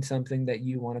making something that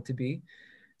you want it to be.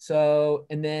 So,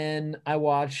 and then I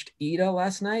watched Ida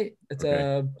last night. It's Okay.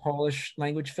 a Polish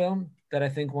language film that I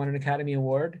think won an Academy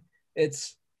Award.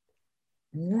 It's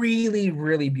really,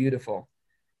 really beautiful.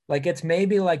 Like it's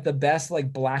maybe like the best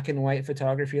like black and white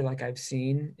photography like I've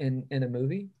seen in a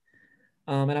movie.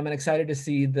 And I'm excited to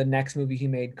see the next movie he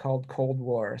made called Cold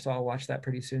War. So I'll watch that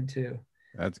pretty soon too.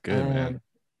 That's good, man. Um,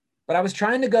 but I was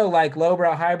trying to go like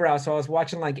lowbrow, highbrow. So I was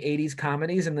watching like 80s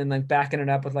comedies and then like backing it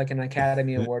up with like an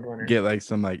Academy Award winner. Get like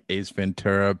some like Ace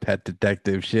Ventura, Pet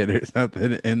Detective shit or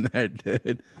something in there,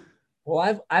 dude.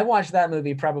 Well, I watched that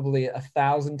movie probably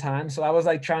 1,000 times. So I was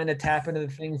like trying to tap into the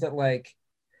things that like,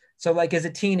 so like as a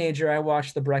teenager, I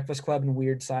watched The Breakfast Club and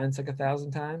Weird Science like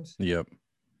 1,000 times, Yep.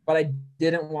 but I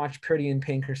didn't watch Pretty in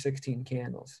Pink or 16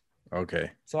 Candles.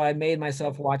 Okay. So I made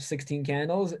myself watch 16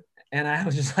 Candles, and I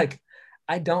was just like,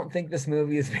 I don't think this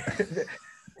movie is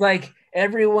like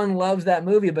everyone loves that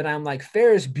movie, but I'm like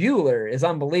Ferris Bueller is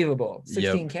unbelievable. Yep.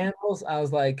 16 Candles, I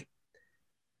was like,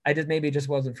 I just maybe it just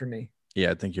wasn't for me.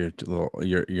 Yeah, I think you're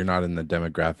not in the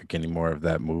demographic anymore of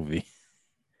that movie.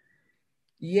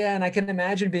 Yeah, and I can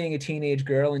imagine being a teenage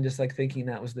girl and just like thinking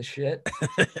that was the shit.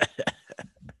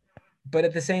 But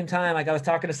at the same time, like I was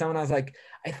talking to someone, I was like,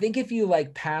 I think if you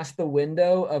like pass the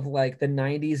window of like the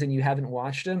 90s and you haven't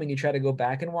watched them and you try to go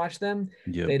back and watch them,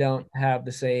 Yep. they don't have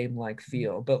the same like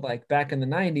feel. But like back in the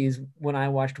 90s, when I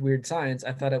watched Weird Science,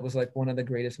 I thought it was like one of the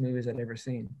greatest movies I'd ever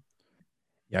seen.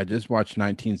 Yeah, I just watched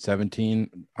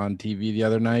 1917 on TV the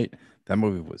other night. That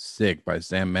movie was sick by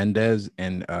Sam Mendes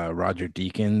and Roger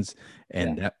Deakins, Yeah.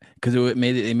 and that because it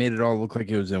made it all look like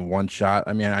it was in one shot.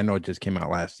 I mean, I know it just came out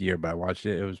last year, but I watched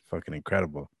it. It was fucking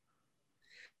incredible.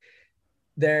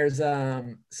 There's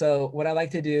so what I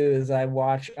like to do is I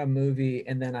watch a movie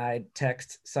and then I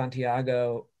text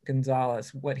Santiago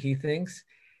Gonzalez what he thinks.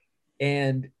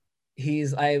 And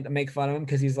I make fun of him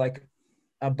because he's like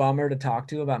a bummer to talk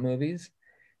to about movies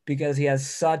because he has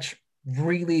such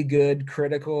really good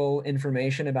critical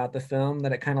information about the film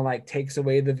that it kind of like takes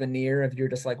away the veneer of you're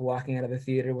just like walking out of the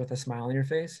theater with a smile on your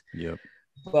face. Yep.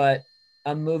 But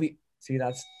a movie, see,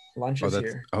 that's lunch Oh, is that's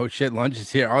here. oh shit, lunch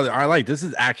is here. Oh, I like this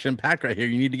is action packed right here.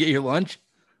 You need to get your lunch.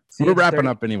 See, We're wrapping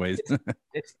up anyways.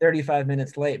 it's 35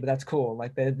 minutes late, but that's cool.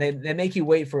 Like they make you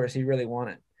wait for us. You really want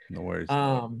it. No worries.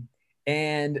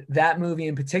 And that movie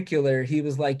in particular, he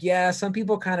was like, yeah, some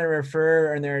people kind of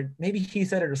refer, and they're maybe he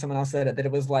said it or someone else said it, that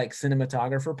it was like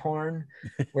cinematographer porn,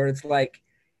 where it's like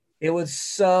it was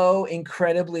so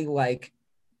incredibly like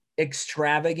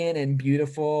extravagant and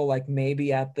beautiful, like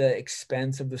maybe at the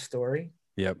expense of the story.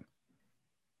 Yep.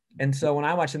 And so when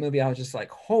I watched the movie, I was just like,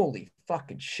 holy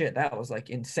fucking shit, that was like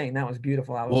insane. That was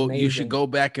beautiful. That was Well, you should amazing. go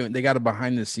back and they got a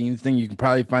behind the scenes thing you can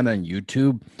probably find on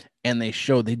YouTube. And they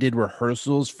did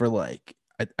rehearsals for like,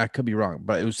 I could be wrong,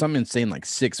 but it was something insane like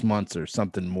 6 months or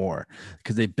something more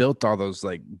because they built all those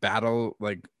like battle,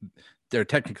 like they're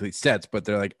technically sets, but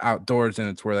they're like outdoors and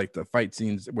it's where like the fight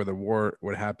scenes where the war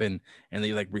would happen. And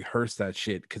they like rehearsed that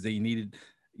shit because they needed,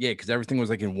 yeah, because everything was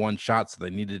like in one shot. So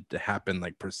they needed to happen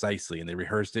like precisely. And they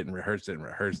rehearsed it and rehearsed it and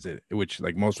rehearsed it, which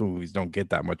like most movies don't get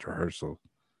that much rehearsal.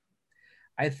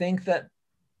 I think that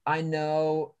I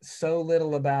know so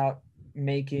little about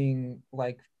making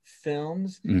like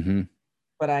films, Mm-hmm.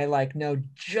 but I like know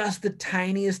just the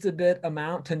tiniest a bit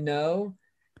amount to know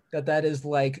that that is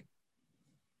like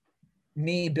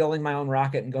me building my own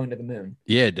rocket and going to the moon.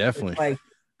 Yeah, It's definitely. like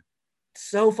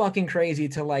so fucking crazy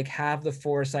to like have the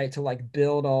foresight to like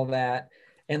build all that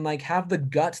and like have the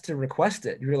guts to request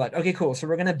it. You're like, okay, cool. So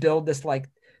we're gonna build this like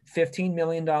 $15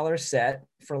 million set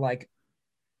for like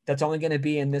that's only gonna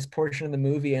be in this portion of the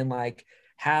movie and like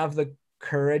have the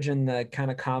courage and the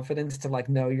kind of confidence to like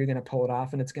know you're gonna pull it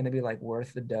off and it's gonna be like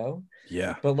worth the dough.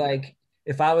 Yeah. But like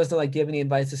if I was to like give any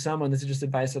advice to someone, this is just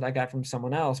advice that I got from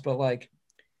someone else, but like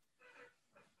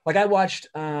I watched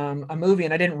a movie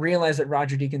and I didn't realize that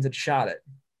Roger Deakins had shot it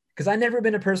because I've never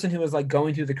been a person who was like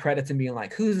going through the credits and being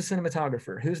like, who's the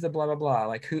cinematographer? Who's the blah blah blah?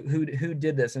 Like who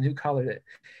did this and who colored it?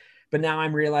 But now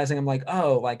I'm realizing I'm like,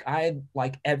 oh, like I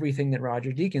like everything that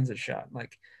Roger Deakins has shot.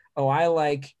 Like, oh,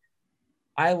 I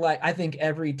think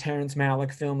every Terrence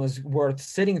Malick film is worth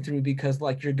sitting through because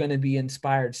like you're gonna be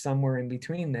inspired somewhere in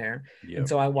between there. And Yep.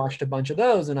 so I watched a bunch of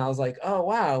those and I was like, oh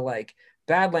wow, like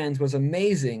Badlands was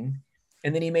amazing.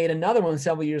 And then he made another one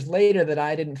several years later that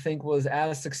I didn't think was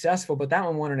as successful, but that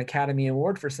one won an Academy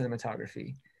Award for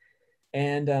cinematography.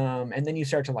 And then you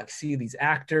start to like see these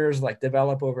actors like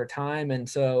develop over time. And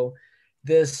so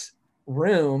this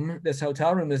this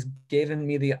hotel room, is giving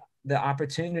me the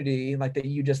opportunity like that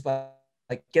you just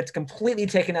like gets completely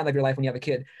taken out of your life when you have a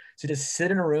kid. So just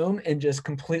sit in a room and just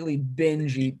completely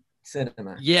binge eat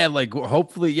cinema. Yeah, like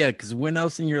hopefully, yeah, because when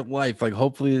else in your life, like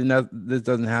hopefully this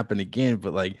doesn't happen again,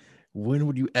 but like when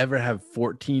would you ever have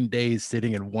 14 days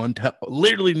sitting in one time,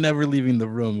 literally never leaving the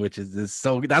room, which is just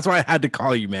so that's why I had to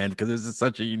call you, man, because this is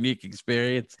such a unique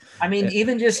experience. I mean, Eh,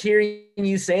 even just hearing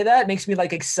you say that makes me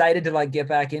like excited to like get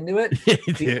back into it.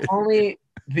 The dude. only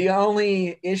the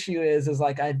only issue is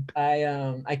like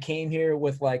I came here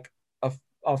with like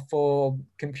a full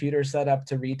computer set up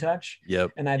to retouch,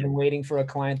 Yep. and I've been waiting for a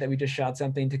client that we just shot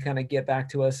something to kind of get back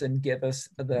to us and give us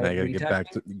Now the I gotta retouch.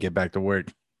 get back to work.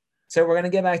 So we're gonna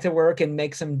get back to work and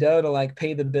make some dough to like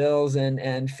pay the bills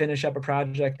and finish up a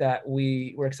project that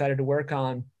we were excited to work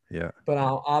on. Yeah. But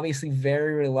I'm obviously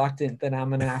very reluctant that I'm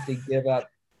gonna have to give up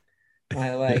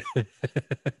my like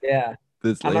yeah.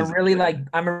 This lazy.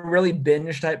 I'm a really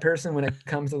binge type person when it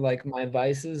comes to like my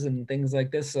vices and things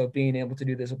like this. So being able to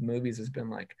do this with movies has been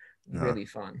like No. really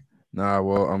fun. Nah,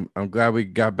 well, I'm glad we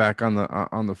got back on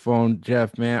the phone,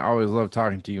 Jeff. Man, I always love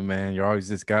talking to you, man. You're always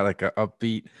just got like a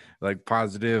upbeat, like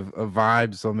positive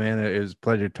vibe. So, man, it was a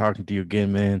pleasure talking to you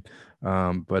again, man.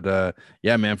 But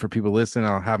yeah, man, for people listening,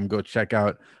 I'll have them go check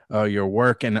out your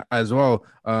work and as well.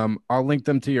 I'll link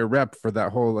them to your rep for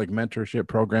that whole like mentorship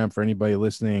program for anybody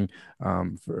listening.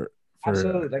 For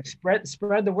Absolutely. Like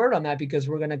spread the word on that because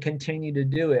we're gonna continue to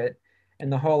do it.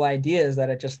 And the whole idea is that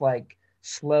it just like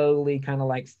slowly kind of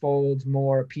like folds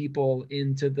more people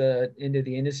into the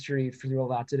industry through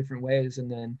lots of different ways.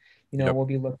 And then, yep. we'll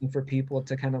be looking for people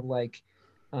to kind of like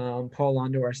pull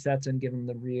onto our sets and give them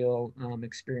the real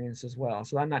experience as well.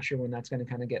 So I'm not sure when that's going to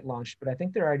kind of get launched, but I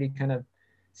think they're already kind of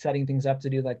setting things up to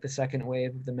do like the second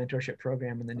wave of the mentorship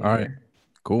program in the new All right. year.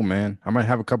 Cool, man. I might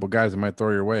have a couple guys that might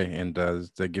throw your way and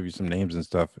to give you some names and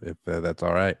stuff if that's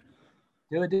all right.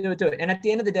 Do it. And at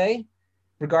the end of the day,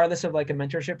 regardless of like a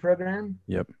mentorship program,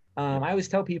 Yep. I always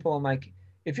tell people, I'm like,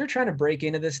 if you're trying to break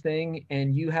into this thing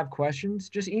and you have questions,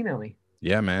 just email me.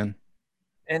 Yeah, man.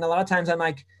 And a lot of times I'm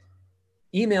like,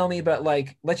 email me, but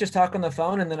like, let's just talk on the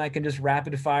phone, and then I can just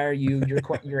rapid fire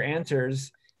your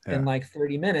answers in Yeah. like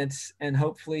 30 minutes, and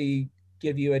hopefully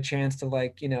give you a chance to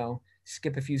like,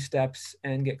 skip a few steps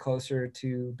and get closer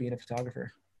to being a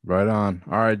photographer. Right on.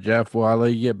 All right, Jeff. Well, I'll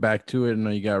let you get back to it.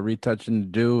 And you got retouching to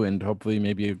do, and hopefully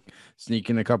maybe sneak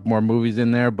in a couple more movies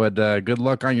in there. But good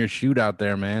luck on your shoot out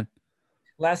there, man.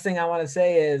 Last thing I want to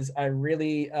say is I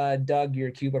really dug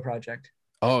your Cuba project.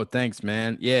 Oh, thanks,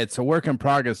 man. Yeah, it's a work in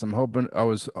progress. I'm hoping I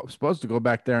was supposed to go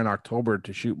back there in October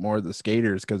to shoot more of the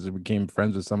skaters because we became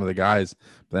friends with some of the guys.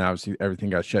 But then obviously everything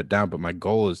got shut down. But my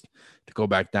goal is to go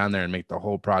back down there and make the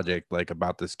whole project like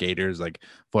about the skaters, like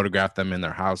photograph them in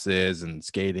their houses and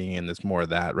skating, and there's more of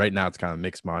that. Right now it's kind of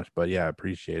mixed mosh, but yeah, I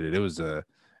appreciate it. It was an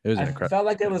I incredible. felt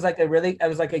like it was like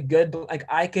a good, like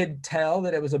I could tell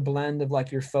that it was a blend of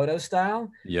like your photo style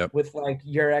Yep. with like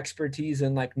your expertise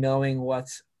and like knowing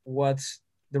what's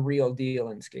the real deal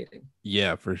in skating.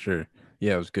 Yeah, for sure.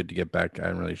 Yeah, it was good to get back. I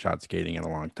haven't really shot skating in a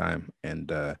long time. And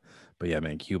but yeah,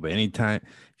 man, Cuba. Anytime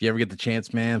if you ever get the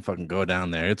chance, man, fucking go down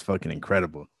there. It's fucking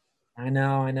incredible. I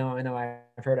know.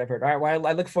 I've heard. All right. Well,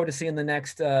 I look forward to seeing the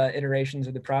next iterations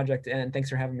of the project. And thanks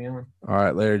for having me on. All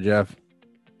right, later, Jeff.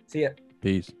 See ya.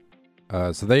 Peace.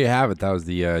 So there you have it. That was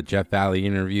the Jeff Vallee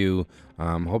interview.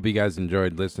 Hope you guys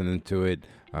enjoyed listening to it.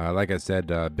 Like I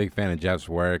said, big fan of Jeff's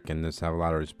work, and just have a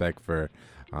lot of respect for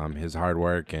his hard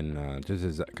work and just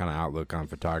his kind of outlook on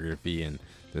photography. And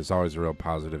there's always a real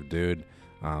positive dude.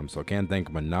 So can't thank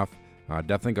him enough.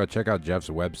 Definitely go check out Jeff's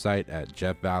website at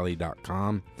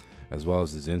jeffvallee.com, as well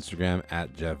as his Instagram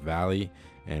at jeffvallee.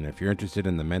 And if you're interested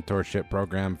in the mentorship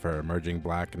program for emerging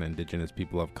Black and Indigenous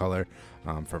people of color,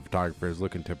 for photographers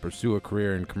looking to pursue a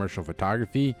career in commercial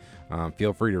photography,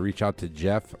 feel free to reach out to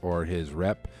Jeff or his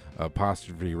rep,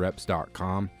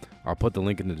 apostrophereps.com. I'll put the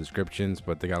link in the descriptions,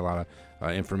 but they got a lot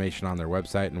of information on their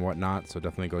website and whatnot, so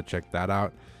definitely go check that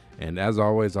out. And as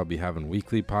always, I'll be having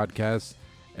weekly podcasts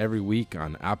every week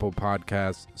on Apple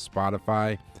Podcasts,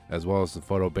 Spotify, as well as the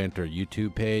Photo Banter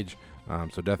YouTube page.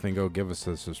 So definitely go give us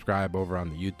a subscribe over on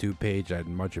the YouTube page. I'd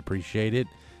much appreciate it.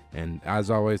 And as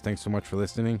always, thanks so much for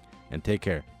listening, and take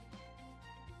care.